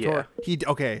Toro?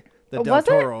 Yeah. The Del was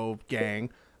it? Toro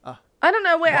gang. I don't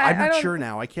know. Wait, Well, I'm I not don't... sure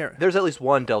now. I can't. There's at least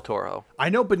one Del Toro. I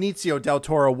know Benicio del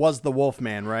Toro was the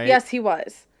Wolfman, right? Yes, he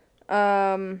was.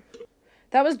 That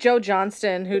was Joe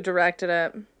Johnston who directed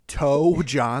it. Toe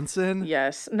Johnson?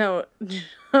 Yes. No,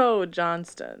 Joe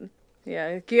Johnston.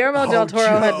 Yeah, Guillermo del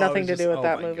Toro had nothing to do with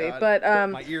that movie. God. But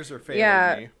My ears are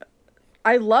failing me.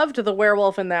 I loved the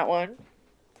werewolf in that one.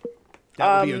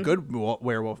 That would be a good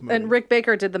werewolf movie. And Rick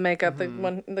Baker did the makeup.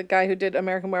 The guy who did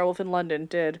American Werewolf in London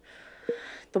did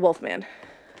the Wolfman,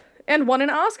 and won an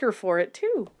Oscar for it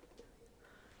too.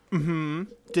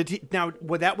 Did he now?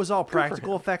 Well, that was all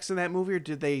practical effects in that movie, or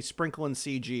did they sprinkle in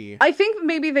CG? I think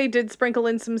maybe they did sprinkle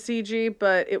in some CG,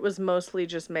 but it was mostly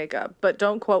just makeup. But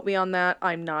don't quote me on that.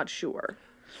 I'm not sure.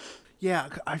 Yeah,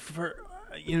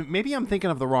 maybe I'm thinking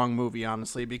of the wrong movie,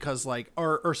 honestly, because like,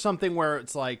 or something where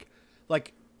it's like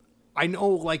I know,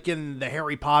 like in the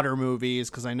Harry Potter movies,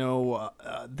 because I know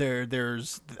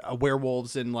there's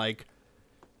werewolves and like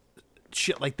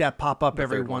shit like that pop up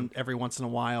every once in a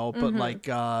while, but like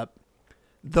that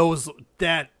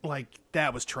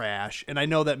was trash, and I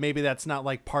know that maybe that's not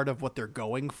like part of what they're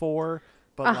going for,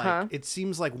 but like it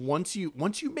seems like once you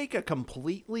make a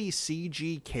completely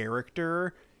CG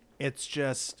character, it's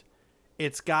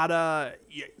gotta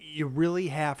you really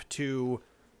have to.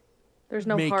 There's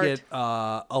no make heart. It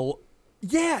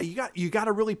you got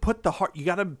to really put the heart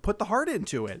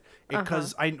into it,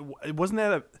 because wasn't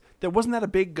that a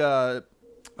big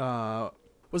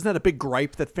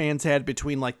gripe that fans had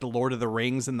between like the Lord of the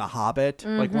Rings and the Hobbit?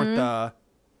 Like weren't the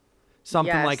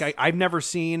something Yes. like I've never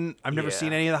seen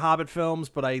any of the Hobbit films,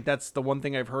 but that's the one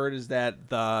thing I've heard is that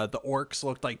the orcs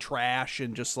looked like trash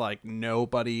and just like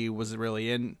nobody was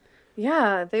really in.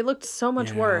 Yeah, they looked so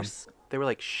much worse. They were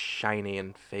like shiny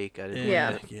and fake. I didn't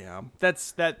Yeah. like it. Yeah.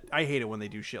 That's I hate it when they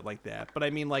do shit like that. But I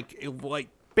mean, like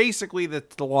basically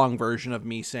that's the long version of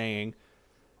me saying,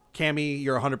 Cammy,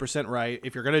 you're 100% right.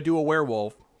 If you're gonna do a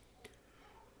werewolf,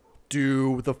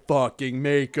 do the fucking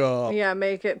makeup. Yeah,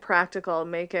 make it practical.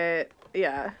 Make it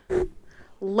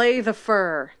lay the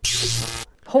fur,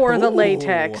 pour the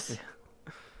latex.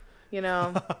 You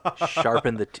know,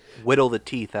 Sharpen whittle the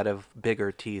teeth out of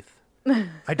bigger teeth.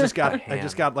 I just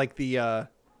got like the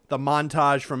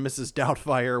montage from Mrs.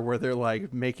 Doubtfire where they're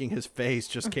like making his face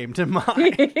just came to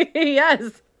mind.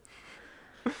 Yes.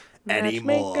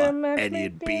 Anymore, and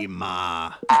you'd be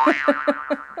ma.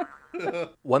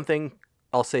 One thing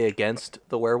I'll say against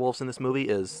the werewolves in this movie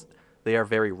is they are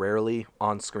very rarely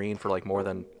on screen for like more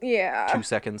than 2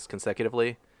 seconds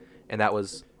consecutively. And that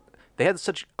was... They had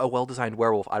such a well-designed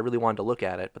werewolf. I really wanted to look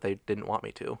at it, but they didn't want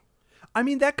me to. I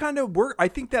mean, that kind of work. I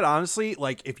think that honestly,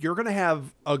 like, if you're going to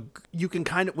have you can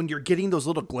kind of, when you're getting those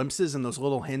little glimpses and those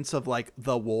little hints of like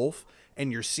the wolf,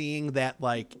 and you're seeing that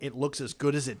like it looks as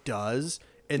good as it does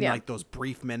in like those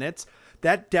brief minutes,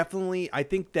 that definitely, I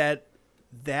think that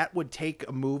would take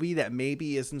a movie that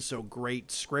maybe isn't so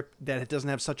great script, that it doesn't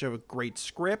have such a great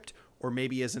script, or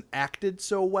maybe isn't acted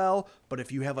so well. But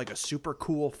if you have like a super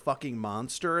cool fucking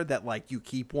monster that like you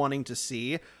keep wanting to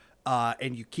see,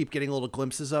 and you keep getting little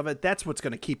glimpses of it, that's what's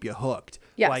going to keep you hooked.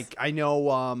 Yes. Like, I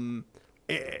know,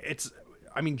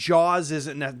 Jaws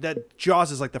isn't that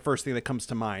Jaws is like the first thing that comes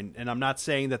to mind. And I'm not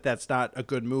saying that that's not a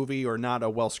good movie or not a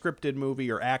well-scripted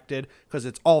movie or acted, because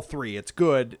it's all three. It's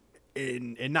good.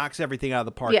 It knocks everything out of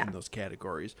the park in those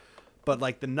categories. But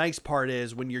like the nice part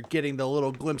is when you're getting the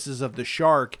little glimpses of the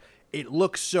shark, it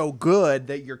looks so good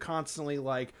that you're constantly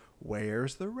like,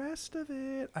 where's the rest of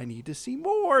it? I need to see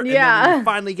more. And then when you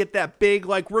finally get that big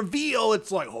like reveal,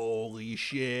 it's like, holy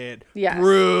shit. Yes.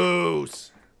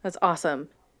 Bruce. That's awesome.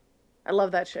 I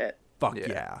love that shit. Fuck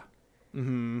yeah.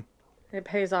 Mm-hmm. It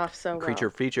pays off so well. Creature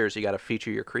features, you got to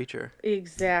feature your creature.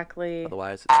 Exactly.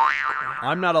 Otherwise,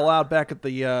 I'm not allowed back at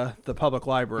the public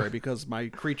library because my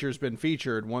creature's been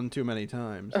featured one too many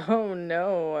times. Oh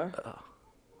no.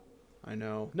 I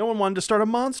know. No one wanted to start a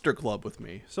monster club with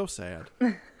me. So sad.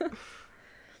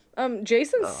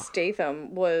 Jason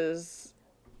Statham was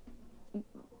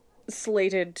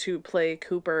slated to play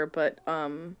Cooper, but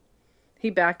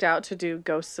he backed out to do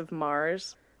Ghosts of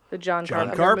Mars, the John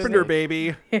Carpenter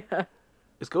baby. Yeah.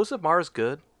 Is Ghosts of Mars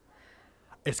good?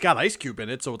 It's got Ice Cube in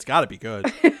it, so it's got to be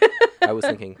good. I was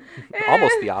thinking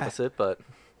almost the opposite, but...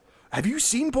 Have you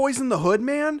seen Boys in the Hood,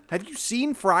 man? Have you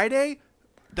seen Friday?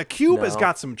 The Cube has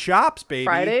got some chops, baby.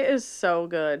 Friday is so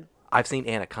good. I've seen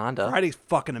Anaconda. Friday's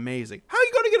fucking amazing. How are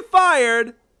you going to get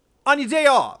fired on your day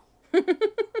off?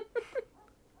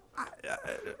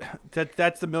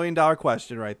 That's the $1 million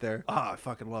question right there. I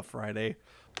fucking love Friday.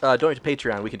 Donate to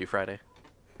Patreon. We can do Friday.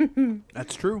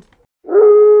 That's true.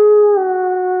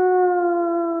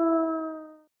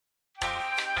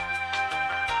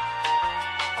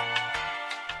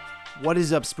 What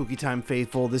is up, Spooky Time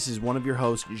faithful? This is one of your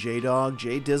hosts, J-Dog,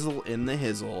 J-Dizzle in the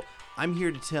Hizzle. I'm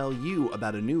here to tell you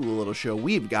about a new little show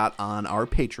we've got on our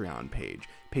Patreon page,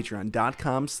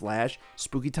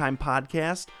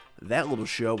 patreon.com/SpookyTimePodcast. That little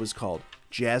show is called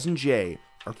Jazz and Jay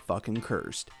Are Fucking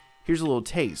Cursed. Here's a little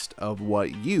taste of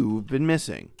what you've been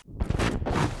missing.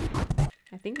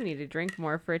 I think we need to drink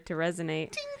more for it to resonate.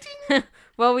 Ting, ting.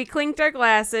 Well, we clinked our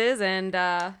glasses and...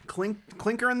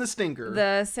 Clinker and the stinker.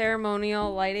 The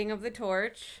ceremonial lighting of the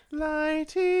torch.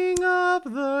 Lighting of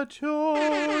the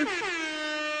torch.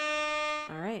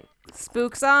 All right.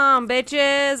 Spooks on,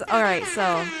 bitches. All right, so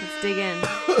let's dig in.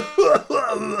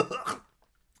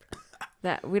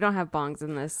 That we don't have bongs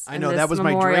in this. I know, that was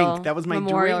my drink. That was my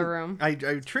memorial drink. Room. I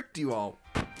tricked you all.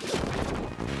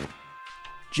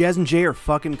 Jazz and Jay Are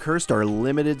Fucking Cursed, our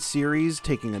limited series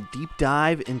taking a deep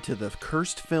dive into the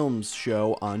Cursed Films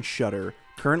show on Shudder.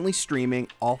 Currently streaming,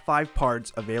 all 5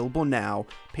 parts available now.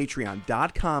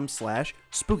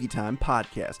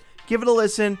 Patreon.com/SpookyTimePodcast. Give it a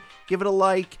listen. Give it a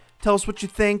like. Tell us what you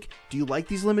think. Do you like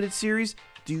these limited series?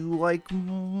 Do you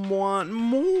want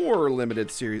more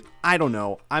limited series? I don't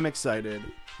know. I'm excited.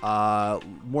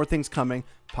 More things coming.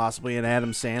 Possibly an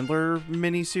Adam Sandler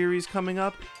miniseries coming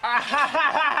up.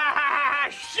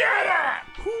 Shut up!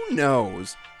 Who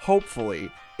knows? Hopefully,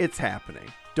 it's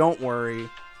happening. Don't worry.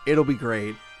 It'll be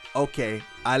great. Okay,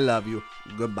 I love you.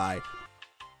 Goodbye.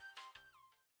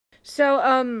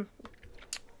 So,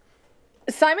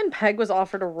 Simon Pegg was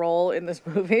offered a role in this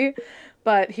movie,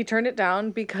 but he turned it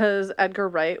down because Edgar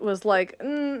Wright was like,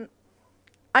 I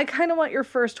kind of want your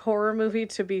first horror movie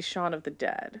to be Shaun of the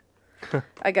Dead.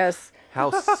 I guess.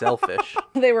 How selfish.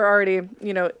 They were already,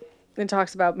 in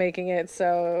talks about making it,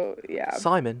 so yeah.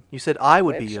 Simon, you said I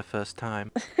would be your first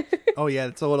time. Oh yeah,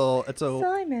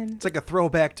 Simon. It's like a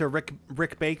throwback to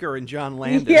Rick Baker and John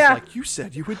Landis. Yeah. Like, you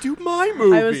said you would do my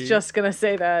movie. I was just gonna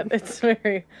say that. It's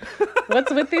very.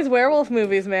 What's with these werewolf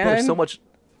movies, man? There's so much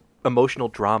emotional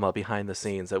drama behind the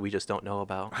scenes that we just don't know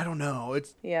about. I don't know.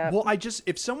 Yeah. Well,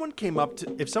 if someone came up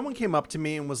to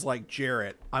me and was like,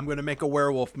 Jarrett, I'm gonna make a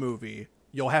werewolf movie.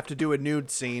 You'll have to do a nude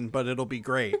scene, but it'll be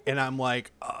great. And I'm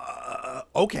like,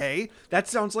 okay, that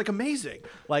sounds like amazing.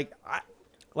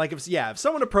 If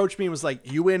someone approached me and was like,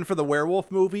 you in for the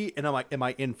werewolf movie? And I'm like, am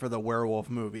I in for the werewolf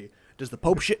movie? Does the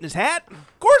Pope shit in his hat?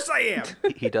 Of course I am.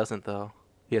 He doesn't, though.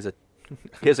 He has a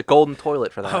He has a golden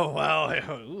toilet for that. Oh, well.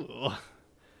 Ooh.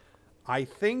 I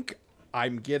think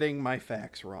I'm getting my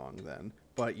facts wrong then.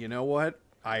 But you know what?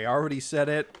 I already said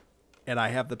it, and I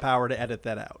have the power to edit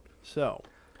that out. So,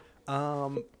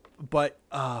 but,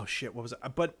 oh, shit, what was it?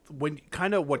 But when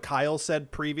kind of what Kyle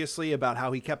said previously about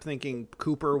how he kept thinking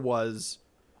Cooper was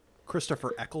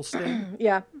Christopher Eccleston.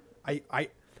 Yeah.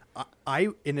 I,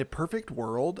 in a perfect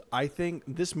world, I think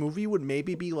this movie would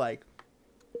maybe be like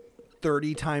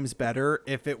 30 times better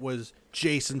if it was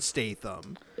Jason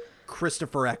Statham,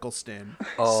 Christopher Eccleston,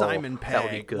 Simon Pegg. That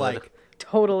would be good. Like,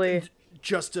 totally.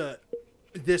 Just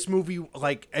this movie,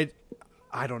 like,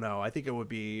 I don't know. I think it would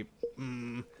be.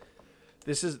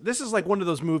 This is like one of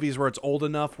those movies where it's old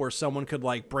enough where someone could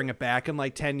like bring it back in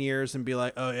like 10 years and be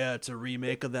like, oh yeah, it's a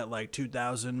remake of that like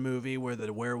 2000 movie where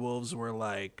the werewolves were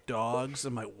like dogs.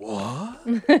 I'm like, what?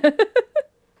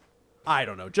 I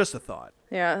don't know. Just a thought.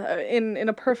 Yeah. In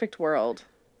a perfect world,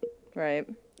 right?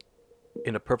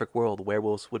 In a perfect world,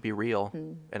 werewolves would be real,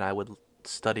 and I would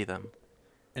study them.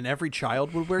 And every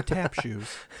child would wear tap shoes.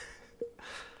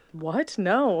 What?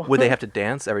 No. Would they have to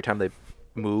dance every time they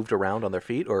moved around on their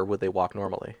feet, or would they walk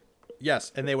normally?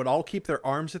 Yes, and they would all keep their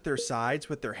arms at their sides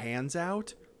with their hands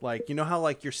out. Like, you know how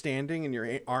like you're standing and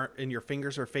your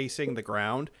fingers are facing the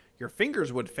ground? Your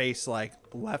fingers would face like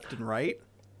left and right.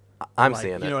 I'm like,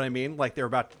 seeing it. You know what I mean? Like they're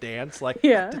about to dance. Like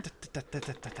yeah.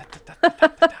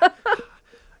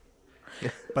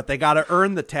 But they got to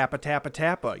earn the tappa tappa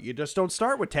tappa. You just don't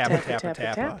start with tappa tappa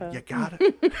tappa. You got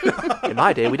it. In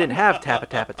my day, we didn't have tappa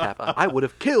tappa tappa. I would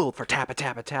have killed for tappa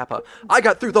tappa tappa. I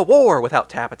got through the war without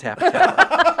tappa tappa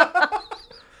tappa.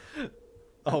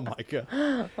 Oh my god.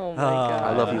 Oh my god.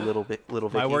 I love you, little Vicky.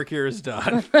 My work here is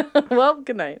done. Well,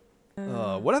 good night.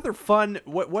 What other fun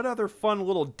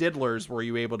little diddlers were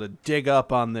you able to dig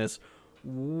up on this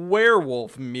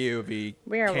werewolf movie,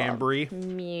 Cambry?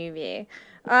 Movie.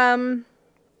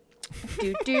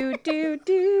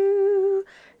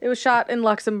 It was shot in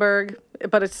Luxembourg,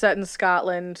 but it's set in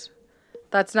Scotland.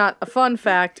 That's not a fun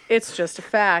fact. It's just a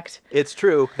fact. It's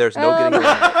true. There's no getting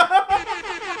around it.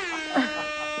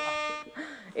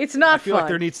 It's not I feel fun. like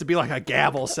there needs to be like a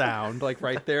gavel sound, like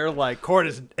right there, like court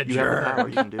is adjourned. You have the power.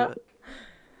 You can do it.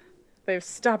 They've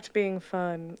stopped being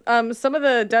fun. Some of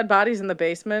the dead bodies in the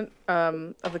basement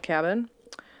of the cabin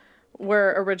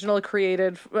were originally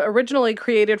created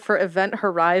for Event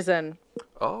Horizon.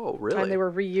 Oh, really? And they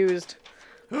were reused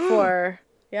for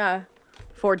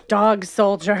dog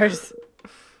soldiers.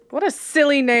 What a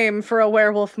silly name for a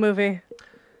werewolf movie.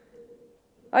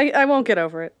 I won't get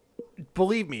over it.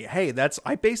 Believe me, hey,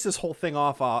 I based this whole thing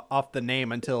off the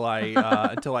name until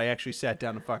I actually sat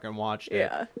down and fucking watched it.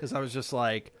 Yeah. Because I was just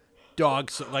like,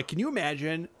 dogs. Like, can you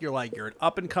imagine? You're an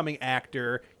up and coming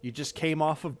actor. You just came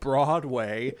off of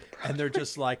Broadway, and they're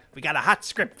just like, we got a hot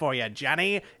script for you,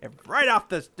 Johnny, and right off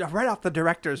the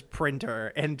director's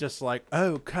printer, and just like,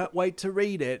 oh, can't wait to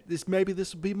read it. Maybe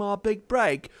this will be my big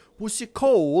break. What's it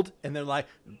called? And they're like,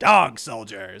 Dog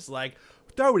Soldiers. Like,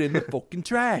 throw it in the fucking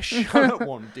trash. I don't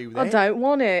want to do that. I don't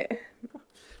want it.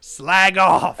 Slag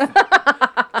off.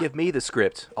 Give me the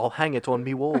script. I'll hang it on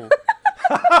me wall.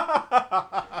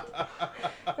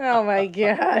 Oh my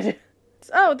god.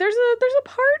 Oh, there's a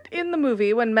part in the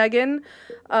movie when Megan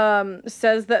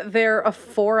says that they're a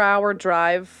 4-hour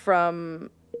drive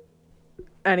from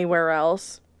anywhere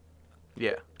else.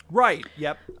 Yeah. Right.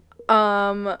 Yep.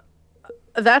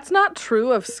 That's not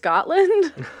true of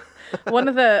Scotland. One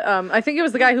of the I think it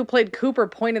was the guy who played Cooper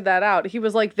pointed that out. He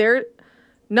was like,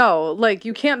 no, like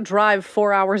you can't drive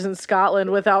 4 hours in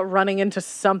Scotland without running into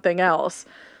something else.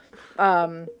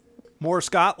 More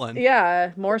Scotland.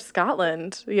 Yeah, more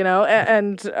Scotland, you know?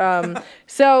 And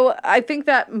so I think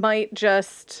that might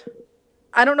just...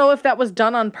 I don't know if that was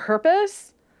done on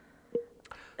purpose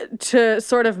to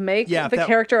sort of make the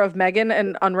character of Megan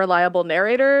an unreliable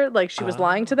narrator, like she was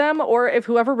lying to them, or if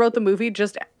whoever wrote the movie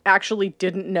just actually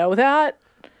didn't know that,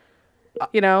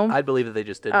 you know? I believe that they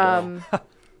just didn't know.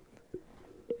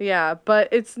 Yeah, but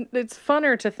it's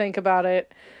funner to think about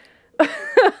it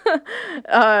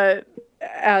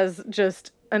as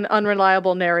just an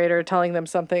unreliable narrator telling them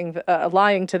something,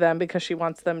 lying to them because she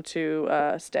wants them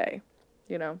to stay,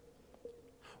 you know?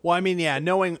 Well, I mean, yeah,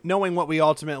 knowing what we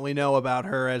ultimately know about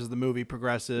her as the movie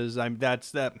progresses,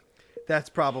 that's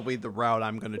probably the route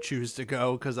I'm going to choose to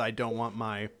go, because I don't want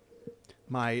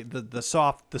the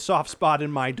soft spot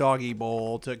in my doggy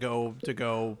bowl to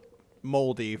go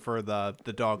moldy for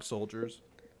the dog soldiers.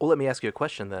 Well, let me ask you a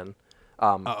question then.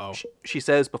 She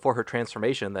says before her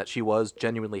transformation that she was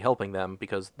genuinely helping them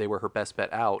because they were her best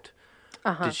bet out.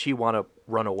 Uh-huh. Did she want to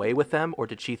run away with them, or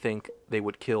did she think they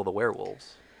would kill the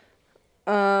werewolves?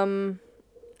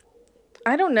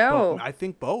 I don't know. I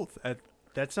think both.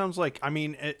 That sounds like. I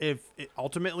mean,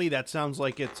 ultimately that sounds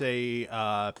like it's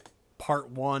a part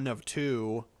 1 of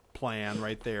 2 plan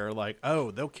right there. Like,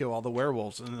 oh, they'll kill all the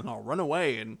werewolves and then I'll run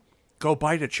away and go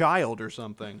bite a child or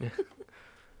something.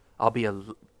 I'll be a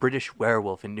British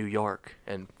werewolf in New York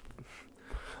and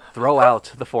throw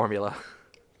out the formula.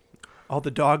 All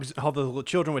the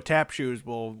children with tap shoes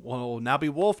will now be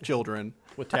wolf children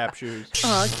with tap shoes.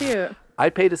 Oh, cute.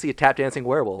 I'd pay to see a tap dancing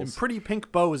werewolves. And pretty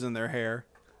pink bows in their hair.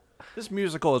 This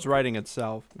musical is writing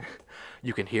itself.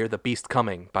 You can hear the beast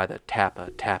coming by the tappa,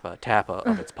 tappa, tappa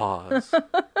of its paws.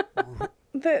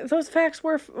 Those facts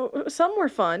were, some were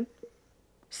fun.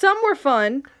 Some were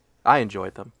fun. I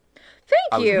enjoyed them.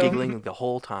 Thank you. I was giggling the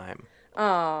whole time.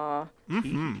 Aw.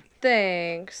 Mm-hmm.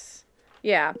 Thanks.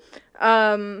 Yeah.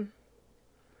 Yeah,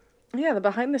 the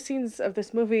behind the scenes of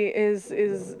this movie is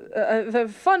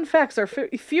the fun facts are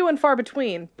few and far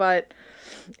between, but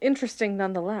interesting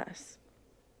nonetheless.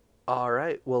 All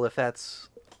right. Well, if that's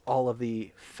all of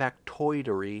the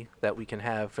factoidery that we can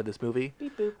have for this movie,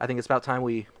 Beep boop. I think it's about time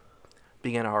we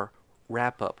begin our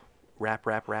wrap-up. Wrap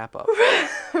up.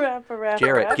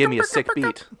 Jarrett, give me a sick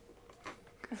beat.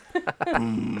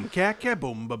 Boom, caca,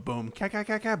 boom, ba boom, caca,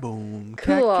 caca, boom,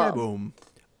 Cool. caca, boom.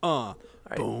 Right.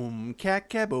 Boom,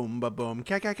 caca, boom, ba boom,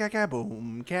 caca, caca,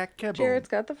 boom, caca, boom. Jared's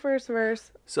got the first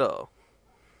verse. So.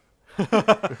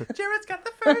 Jared's got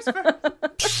the first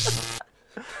verse.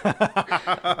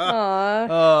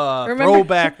 Aw.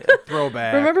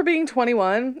 Throwback. Remember being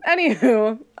 21?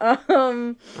 Anywho.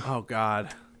 Oh,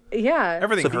 God. Yeah.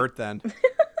 Everything hurt then.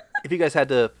 If you guys had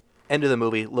to end of the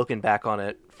movie, looking back on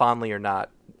it, fondly or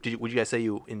not, would you guys say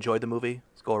you enjoyed the movie?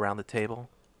 Let's go around the table.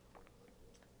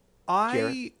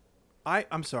 I'm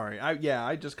sorry.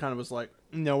 I just kind of was like,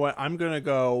 you know what? I'm going to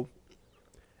go.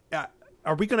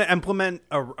 Are we going to implement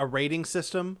a rating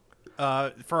system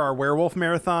for our werewolf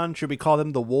marathon? Should we call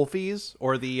them the Wolfies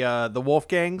or the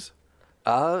Wolfgangs?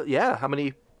 Yeah. How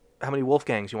many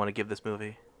Wolfgangs you want to give this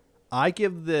movie? I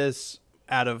give this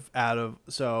out of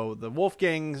so the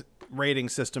Wolfgang's rating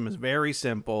system is very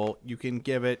simple. You can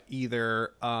give it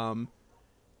either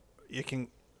you can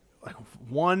like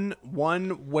one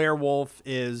werewolf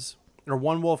is or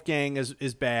one Wolfgang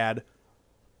is bad.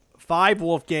 5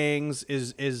 Wolfgangs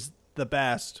is the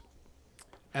best.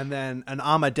 And then an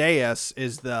Amadeus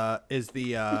is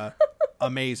the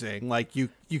amazing. Like you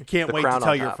can't wait to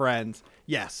tell your friends.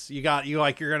 Yes, you're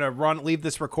gonna leave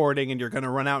this recording and you're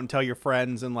gonna run out and tell your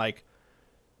friends and like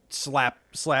slap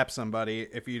somebody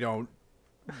if you don't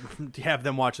have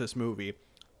them watch this movie.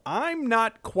 I'm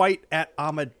not quite at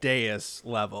Amadeus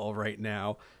level right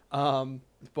now,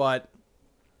 but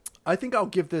I think I'll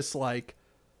give this like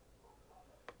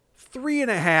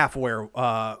 3.5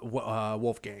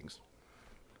 Wolfgangs.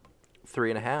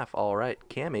 3.5. All right,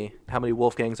 Cammy, how many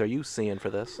Wolfgangs are you seeing for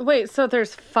this? Wait, so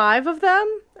there's 5 of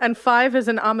them, and 5 is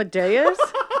an Amadeus?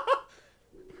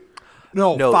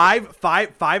 No,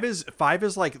 5 is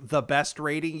like the best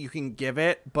rating you can give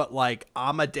it, but like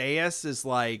Amadeus is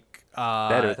like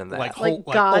better than that. Like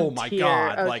God oh my tier.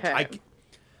 God, Okay.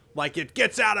 like it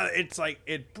gets out of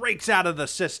it breaks out of the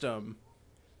system.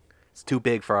 It's too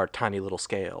big for our tiny little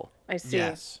scale. I see.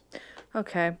 Yes.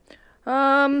 Okay.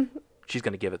 She's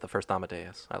gonna give it the first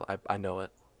Amadeus. I know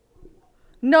it.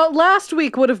 No, last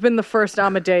week would have been the first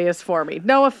Amadeus for me.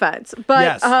 No offense, but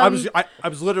yes, I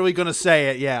was literally gonna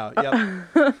say it. Yeah.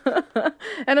 Yep.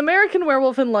 An American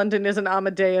Werewolf in London is an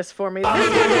Amadeus for me. This one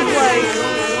is like.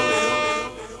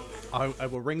 I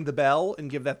will ring the bell and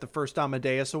give that the first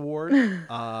Amadeus award.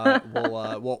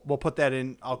 We'll put that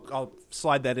in. I'll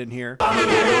slide that in here.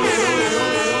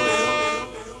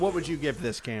 What would you give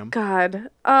this, Cam? God.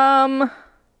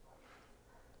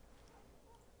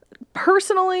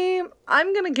 Personally,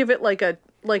 I'm gonna give it like a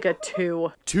 2.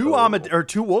 2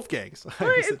 Wolfgangs.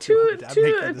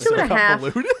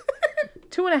 2.5.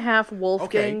 2.5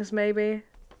 Wolfgangs, maybe.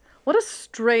 What a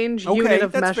strange unit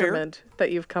of measurement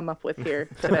that you've come up with here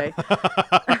today.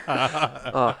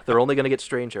 They're only gonna get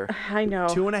stranger. I know.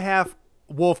 2.5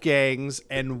 Wolfgangs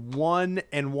and 1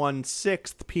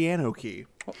 1/6 piano key.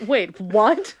 Wait,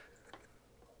 what?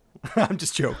 I'm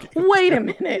just joking. Wait a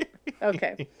minute.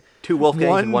 Okay. 2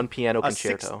 Wolfgangs and 1 piano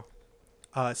concerto.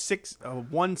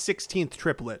 1/16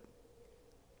 triplet.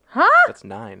 Huh? That's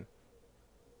 9.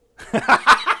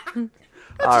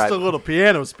 Just a little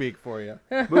piano speak for you.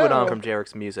 Moving on from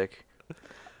Jarek's music.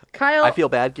 Kyle, I feel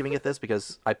bad giving it this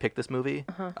because I picked this movie.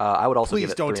 I would also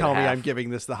give it 3.5. Please don't tell me I'm giving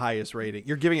this the highest rating.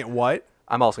 You're giving it what?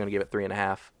 I'm also going to give it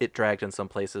 3.5. It dragged in some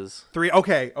places. 3.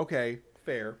 Okay.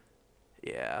 Fair.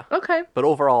 Yeah. Okay. But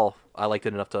overall, I liked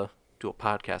it enough to do a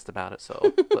podcast about it.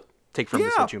 So take from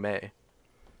this what you may.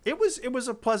 It was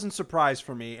a pleasant surprise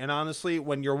for me. And honestly,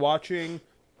 when you're watching,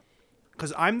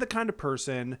 because I'm the kind of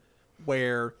person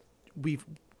where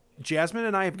Jasmine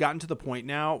and I have gotten to the point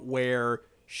now where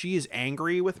she is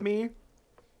angry with me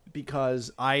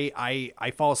because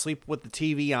I fall asleep with the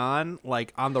TV on,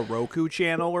 like on the Roku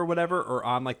channel or whatever, or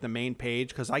on like the main page,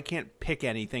 because I can't pick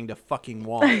anything to fucking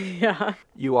watch. Yeah.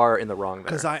 You are in the wrong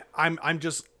there. Because I'm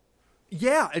just,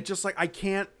 yeah, it's just like I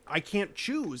can't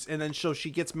choose. And then so she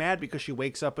gets mad because she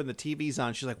wakes up and the TV's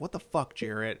on. She's like, "What the fuck,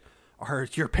 Jarrett? Or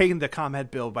you're paying the ComEd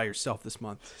bill by yourself this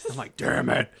month." I'm like, "Damn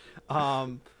it."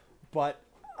 But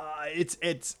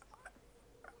it's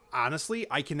honestly,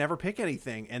 I can never pick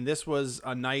anything. And this was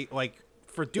a night, like,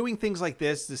 for doing things like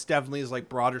this definitely is like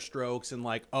broader strokes and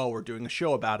like, oh, we're doing a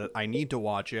show about it, I need to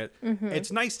watch it. Mm-hmm.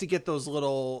 It's nice to get those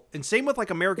little, and same with like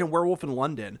American Werewolf in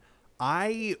London.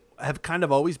 I have kind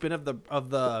of always been of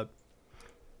the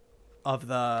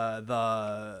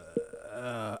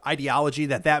ideology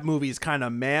that movie is kind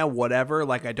of meh, whatever.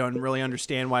 Like, I don't really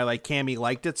understand why like Cammie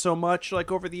liked it so much,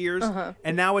 like over the years.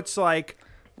 And now it's like,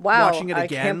 wow, watching it again, I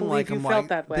can't believe like you I'm felt like,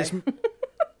 that way. this,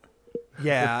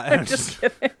 yeah, I'm just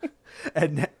kidding.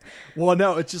 and well,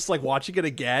 no, it's just like watching it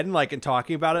again, like, and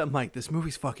talking about it. I'm like, this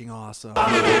movie's fucking awesome.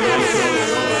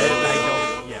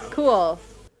 Yeah. Cool.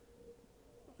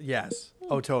 Yes.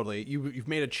 Oh, totally. You've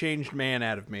made a changed man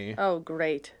out of me. Oh,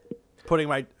 great. Putting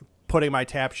my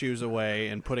tap shoes away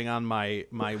and putting on my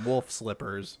wolf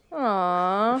slippers.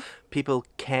 Aww. People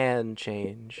can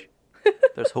change.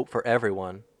 There's hope for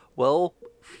everyone. Well,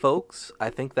 folks, I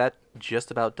think that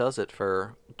just about does it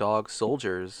for Dog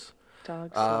Soldiers.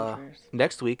 Dog Soldiers.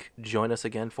 Next week, join us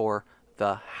again for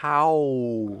The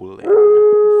Howling.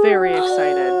 Very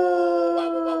excited.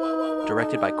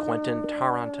 Directed by Quentin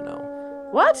Tarantino.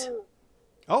 What?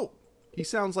 Oh, he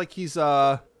sounds like he's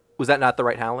Was that not The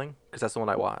Right Howling? Because that's the one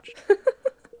I watched.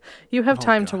 You have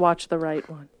time to watch the right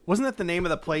one. Wasn't that the name of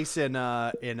the place in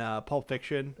Pulp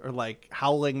Fiction, or like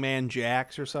Howling Man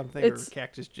Jack's or something, It's or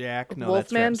Cactus Jack? No,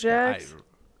 Wolfman that's Travis Jack's.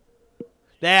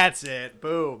 That's it.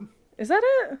 Boom. Is that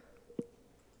it?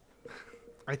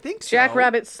 I think so. Jack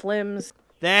Rabbit Slims.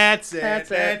 That's it.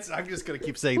 That's it. I'm just gonna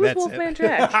keep saying Who's that's Wolfman it.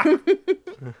 Jack?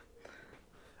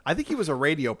 I think he was a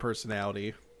radio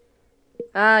personality.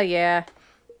 Ah, yeah.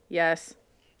 Yes.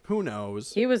 Who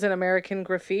knows? He was in American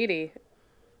Graffiti.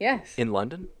 Yes. In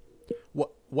London?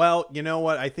 Well, you know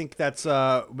what? I think that's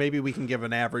maybe we can give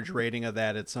an average rating of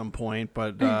that at some point,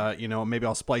 but you know, maybe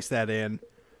I'll splice that in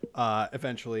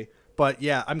eventually. But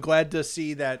yeah, I'm glad to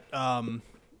see that.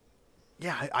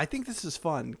 Yeah, I think this is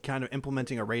fun, kind of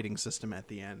implementing a rating system at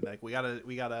the end. Like we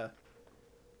gotta.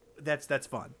 That's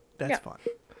fun. That's fun.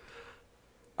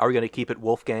 Are we going to keep it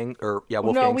Wolfgang or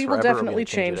Wolfgangs No, we will forever, definitely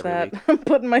change it every that. week? I'm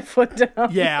putting my foot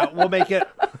down. Yeah, we'll make it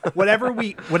whatever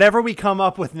we come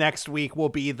up with next week will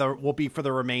be for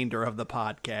the remainder of the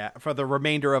podcast, for the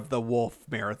remainder of the Wolf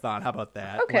Marathon. How about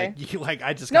that? Okay.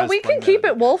 I just No, we can keep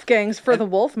it Wolfgangs for the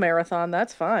Wolf Marathon.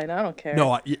 That's fine. I don't care.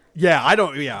 No, yeah, I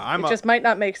don't. Yeah, It just might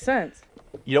not make sense.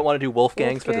 You don't want to do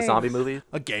Wolfgangs for the Wolfgangs. zombie movies?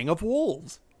 A gang of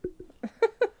wolves.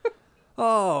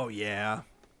 Oh yeah.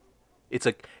 It's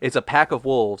a pack of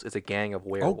wolves. It's a gang of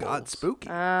werewolves. Oh God, spooky.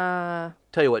 Tell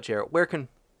you what, Jarrett, where can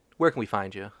we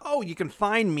find you? Oh, you can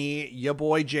find me, your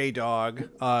boy J Dog.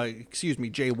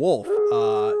 J Wolf.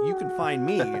 You can find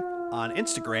me on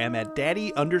Instagram at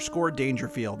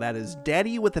daddy_Dangerfield. That is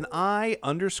daddy with an I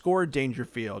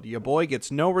 _Dangerfield. Your boy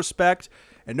gets no respect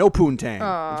and no poontang.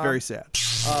 Aw. It's very sad.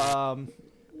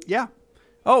 Yeah.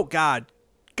 Oh God.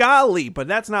 Golly, but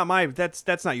that's not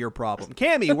your problem.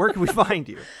 Cammie, where can we find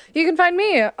you? You can find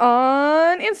me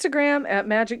on Instagram at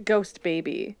Magic Ghost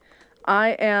Baby. I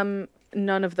am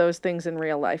none of those things in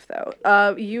real life,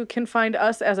 though. You can find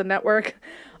us as a network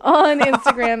on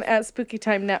Instagram at Spooky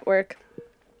Time Network.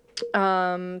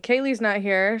 Kaylee's not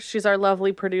here. She's our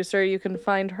lovely producer. You can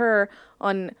find her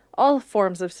on all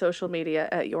forms of social media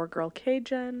at Your Girl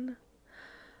KJen.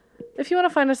 If you want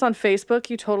to find us on Facebook,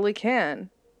 you totally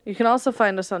can. You can also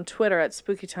find us on Twitter at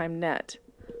SpookyTimeNet.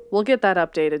 We'll get that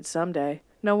updated someday.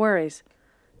 No worries.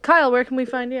 Kyle, where can we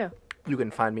find you? You can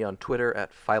find me on Twitter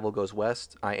at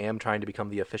 50goeswest. I am trying to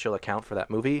become the official account for that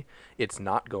movie. It's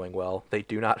not going well. They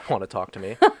do not want to talk to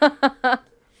me.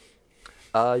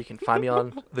 You can find me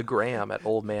on the gram at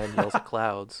Old Man Yells at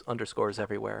Clouds. _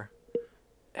 everywhere.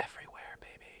 Everywhere,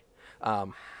 baby.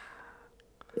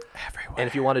 Everywhere. And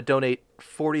if you want to donate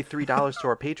 $43 to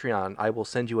our Patreon, I will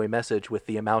send you a message with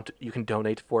the amount you can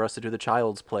donate for us to do the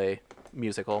Child's Play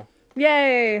musical.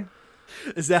 Yay!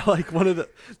 Is that like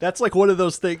that's like one of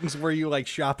those things where you like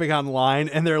shopping online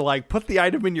and they're like, put the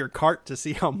item in your cart to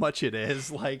see how much it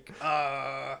is? Like,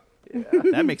 yeah,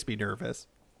 that makes me nervous.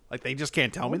 Like, they just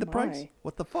can't tell me the price? my.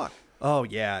 What the fuck? Oh,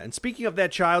 yeah. And speaking of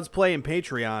that Child's Play and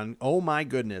Patreon, oh my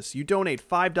goodness. You donate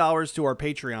 $5 to our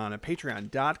Patreon at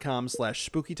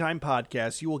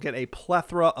patreon.com/spookytimepodcast. You will get a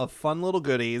plethora of fun little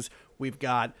goodies. We've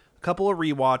got a couple of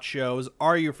rewatch shows.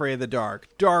 Are You Afraid of the Dark?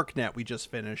 Darknet, we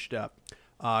just finished up.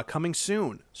 Coming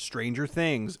soon, Stranger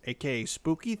Things, a.k.a.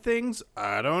 Spooky Things?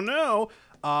 I don't know.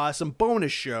 Some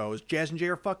bonus shows. Jazz and Jay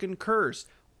Are Fucking Cursed.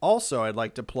 Also, I'd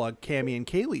like to plug Cammie and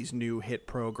Kaylee's new hit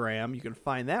program. You can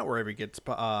find that wherever it gets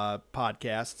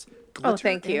podcasts. Glitter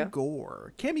thank you. and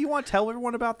Gore. Cammie, you want to tell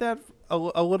everyone about that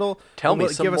a little? Tell me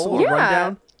some Give us a more. little Yeah.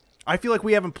 rundown. I feel like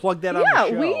we haven't plugged that on the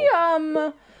show. We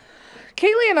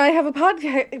Kaylee and I have a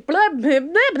podcast. Blah, blah,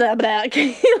 blah, blah, blah.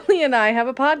 Kaylee and I have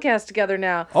a podcast together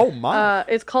now. Oh my!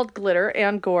 It's called Glitter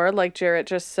and Gore, like Jarrett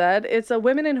just said. It's a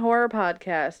women in horror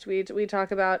podcast. We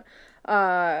talk about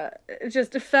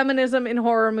just feminism in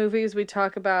horror movies. We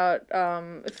talk about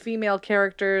female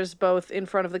characters both in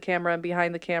front of the camera and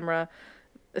behind the camera.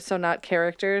 So not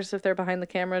characters if they're behind the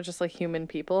camera, just like human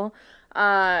people.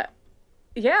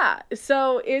 Yeah.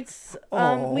 So it's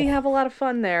we have a lot of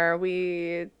fun there.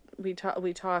 We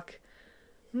talk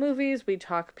movies, we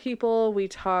talk people, we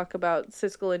talk about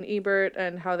Siskel and Ebert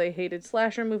and how they hated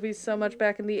slasher movies so much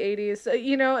back in the 80s.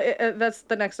 That's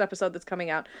the next episode that's coming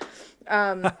out.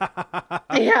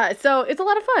 Yeah, so it's a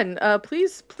lot of fun.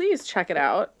 Please check it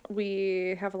out.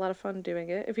 We have a lot of fun doing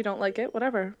it. If you don't like it,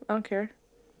 whatever. I don't care.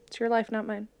 It's your life, not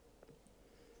mine.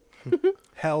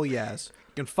 Hell yes.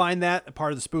 You can find that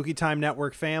part of the Spooky Time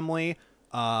Network family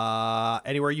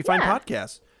anywhere you find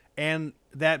podcasts. And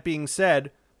that being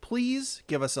said, please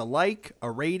give us a like, a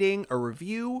rating, a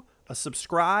review, a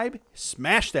subscribe.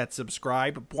 Smash that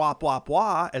subscribe, blah, blah,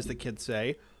 blah, as the kids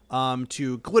say,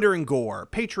 to Glitter and Gore,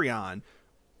 Patreon,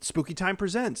 Spooky Time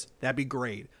Presents. That'd be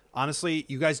great. Honestly,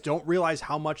 you guys don't realize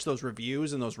how much those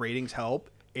reviews and those ratings help.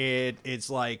 It's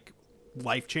like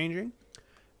life-changing.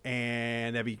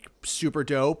 And that'd be super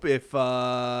dope if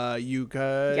you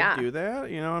could do that.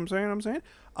 You know what I'm saying?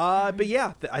 But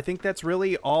yeah, I think that's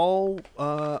really all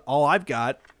I've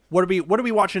got. What are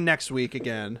we watching next week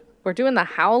again? We're doing The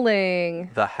Howling.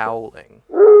 The Howling.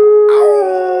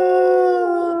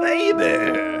 Oh,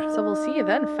 baby. So we'll see you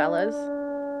then, fellas.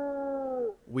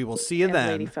 We will see you and then.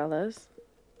 lady fellas.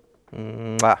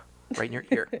 Mwah. Right in your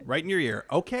ear. Right in your ear.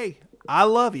 Okay. I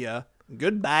love you.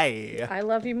 Goodbye. I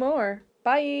love you more.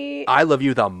 Bye. I love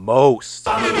you the most.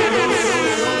 I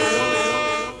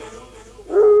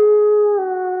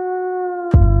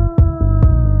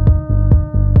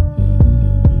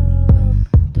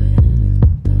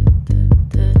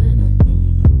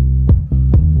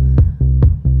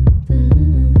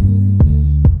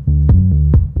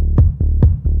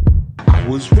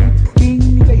was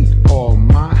working late on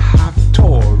my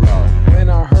Haftorah when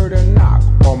I heard a knock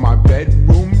on my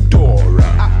bedroom door.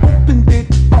 I opened it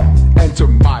up, and to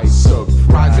my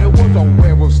surprise, there was a